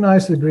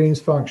recognize the Green's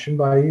function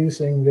by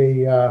using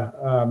the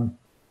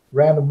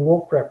random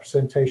walk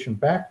representation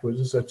backwards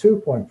as a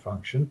 2-point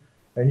function,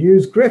 and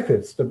use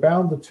Griffiths to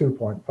bound the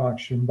 2-point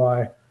function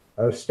by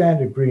a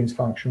standard Green's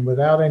function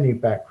without any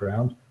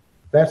background.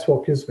 That's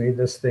what gives me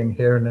this thing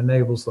here and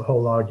enables the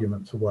whole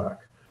argument to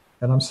work.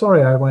 And I'm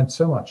sorry I went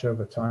so much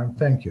over time.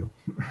 Thank you.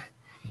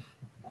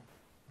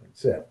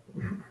 That's it.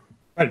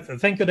 Right.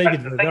 Thank you,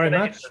 David, very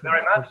much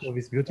for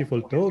this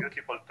beautiful talk.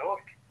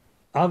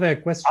 Are there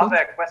questions?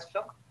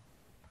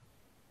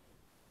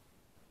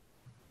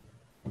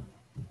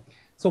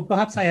 So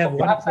perhaps I have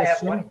one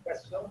question.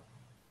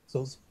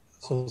 So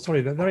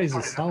sorry, there is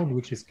a sound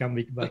which is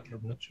coming back.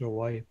 I'm not sure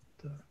why.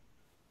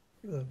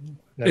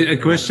 A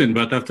question,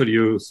 but after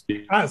you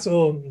speak.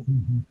 So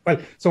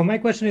my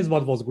question is,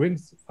 what was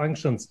Green's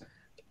functions?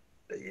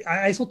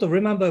 I sort of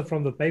remember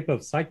from the paper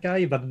of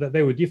Sakai that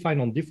they were defined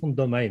on different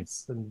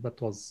domains, and that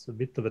was a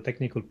bit of a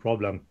technical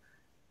problem.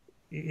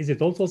 Is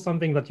it also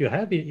something that you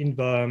have in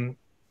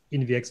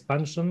the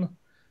expansion?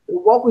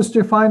 What was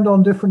defined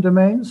on different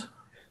domains?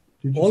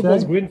 Did you all say?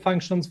 Those Green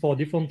functions for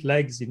different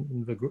legs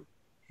in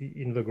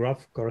the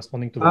graph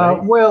corresponding to the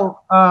leg?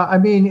 Well, I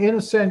mean, in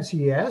a sense,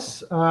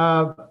 yes.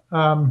 I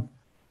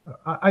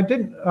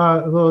didn't.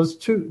 There's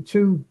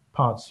two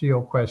parts to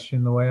your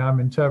question, the way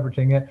I'm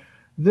interpreting it.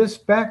 This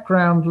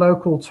background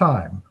local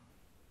time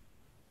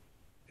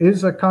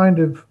is a kind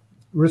of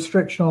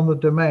restriction on the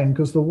domain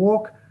because the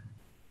walk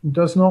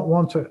does not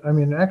want to. I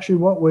mean, actually,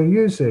 what we're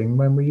using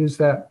when we use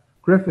that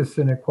Griffith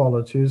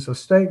inequality is a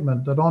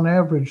statement that on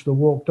average the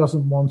walk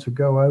doesn't want to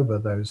go over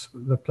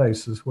the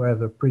places where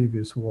the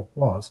previous walk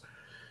was.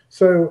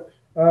 So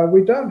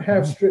we don't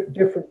have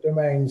different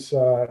domains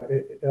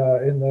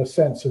in the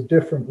sense of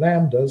different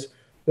lambdas.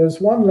 There's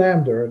one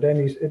lambda at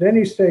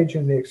any stage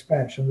in the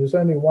expansion. There's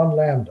only one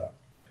lambda.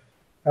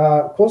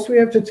 Of course, we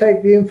have to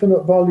take the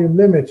infinite volume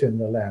limit in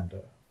the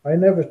lambda. I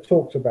never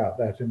talked about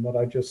that in what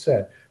I just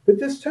said. But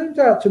this turned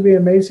out to be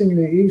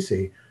amazingly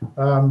easy,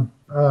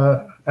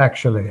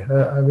 actually.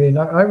 I mean,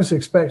 I was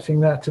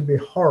expecting that to be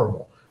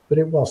horrible, but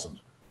it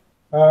wasn't.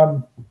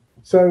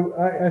 So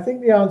I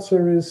think the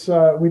answer is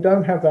we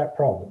don't have that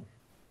problem.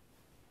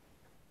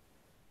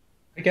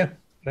 Okay,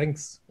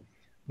 thanks.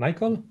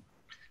 Michael?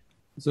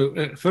 So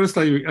first,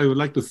 I would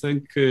like to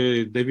thank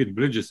David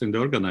Brydges and the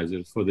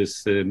organizers for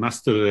this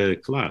master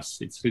class.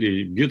 It's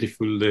really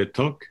beautiful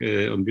talk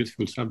on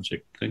beautiful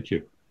subject. Thank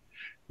you.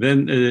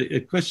 Then a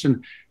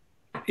question.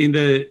 In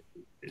the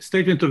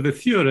statement of the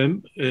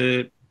theorem,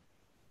 if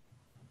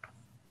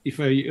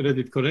I read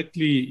it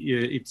correctly,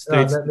 it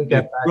states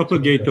that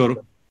propagator.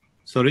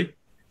 Sorry?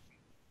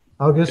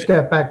 I'll just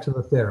get back to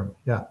the theorem.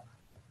 Yeah.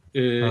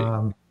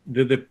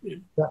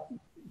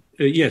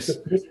 Yes.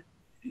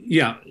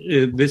 Yeah,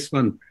 this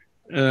one.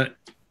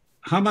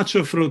 How much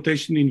of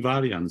rotation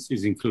invariance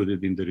is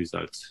included in the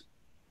results?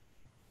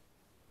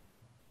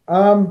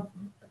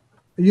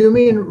 You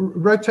mean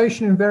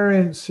rotation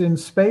invariance in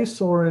space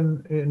or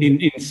in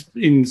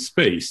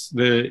space?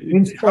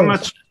 In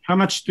space. How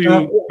much do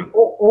you?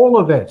 All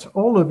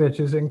of it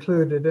is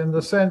included in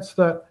the sense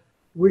that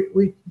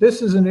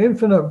this is an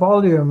infinite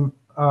volume.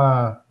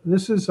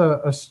 This is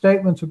a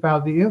statement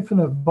about the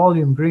infinite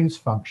volume Green's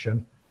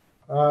function,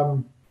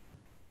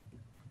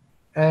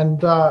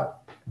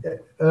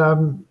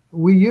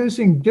 we're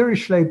using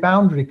Dirichlet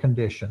boundary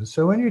conditions.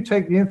 So when you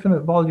take the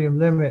infinite volume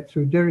limit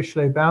through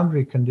Dirichlet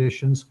boundary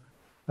conditions,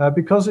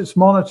 because it's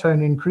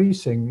monotone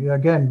increasing,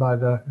 again, by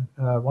the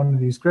one of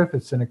these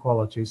Griffiths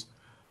inequalities,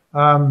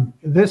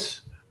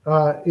 this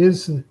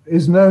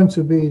is known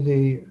to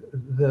be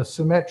the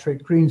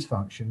symmetric Green's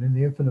function in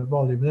the infinite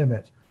volume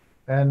limit.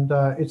 And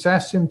it's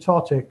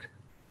asymptotic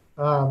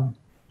to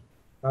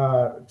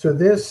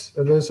this.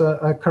 There's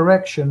a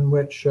correction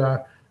which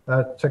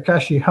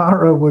Takashi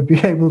Hara would be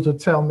able to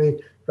tell me,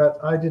 but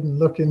I didn't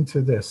look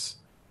into this.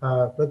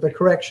 But the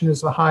correction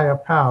is a higher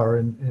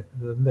power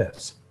than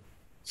this.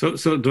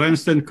 So do I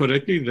understand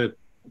correctly that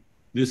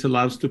this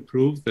allows to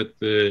prove that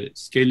the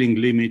scaling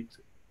limit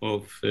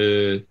of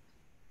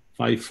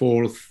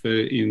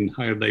 5/4 in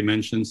higher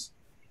dimensions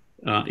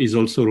is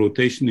also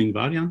rotation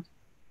invariant?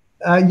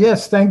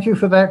 Yes, thank you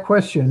for that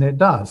question. It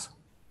does.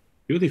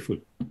 Beautiful.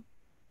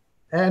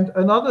 And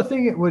another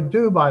thing it would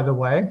do, by the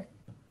way,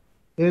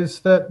 is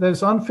that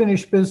there's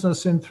unfinished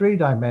business in 3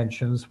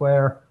 dimensions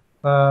where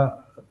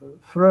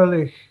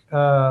Fröhlich,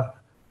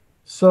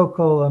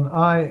 Sokol, and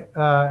I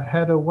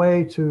had a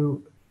way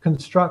to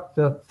construct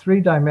the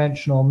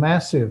 3-dimensional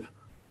massive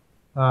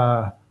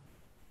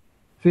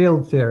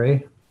field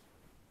theory,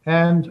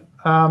 and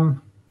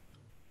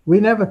we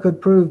never could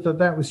prove that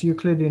that was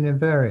Euclidean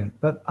invariant.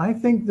 But I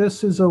think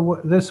this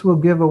will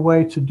give a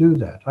way to do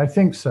that. I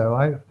think so.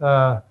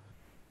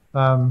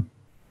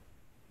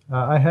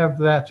 I have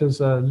that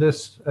as a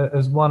list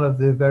as one of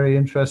the very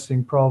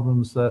interesting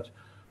problems that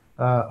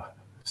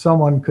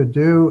someone could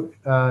do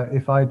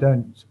if I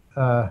don't.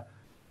 I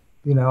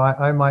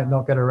might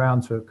not get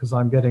around to it because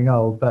I'm getting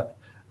old, but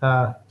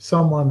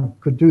someone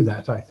could do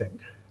that, I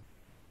think.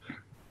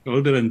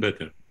 Older and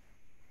better.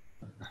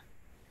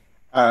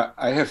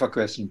 I have a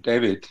question,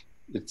 David.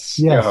 It's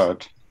yes.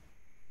 Erhard.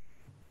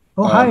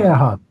 Oh, hi,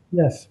 Erhard.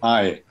 Yes.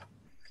 Hi.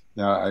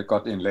 Yeah, I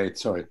got in late.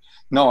 Sorry.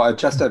 No, I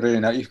just a very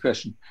naive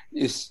question.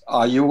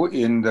 Are you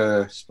in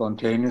the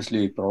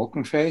spontaneously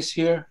broken phase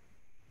here?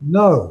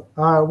 No,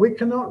 we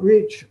cannot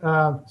reach.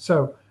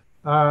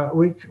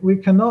 We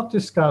cannot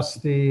discuss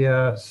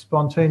the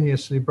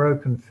spontaneously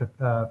broken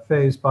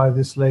phase by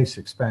this lace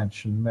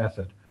expansion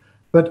method.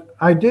 But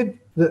I do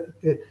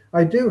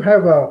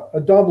have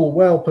a double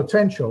well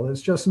potential.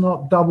 It's just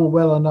not double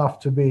well enough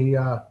to be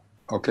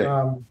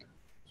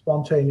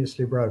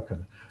spontaneously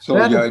broken. So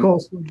that, of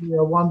course, would be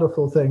a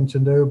wonderful thing to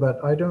do,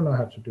 but I don't know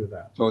how to do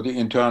that. So the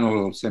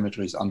internal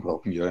symmetry is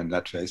unbroken. You're in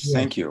that phase. Yes.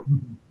 Thank you.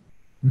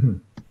 Mm-hmm. Mm-hmm.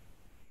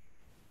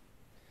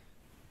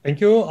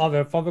 Thank you. Are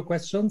there further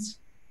questions?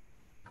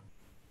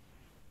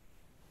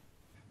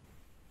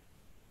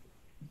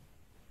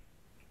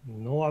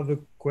 No other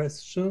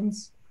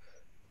questions?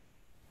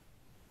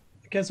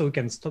 Okay, so we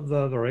can stop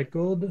the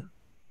record.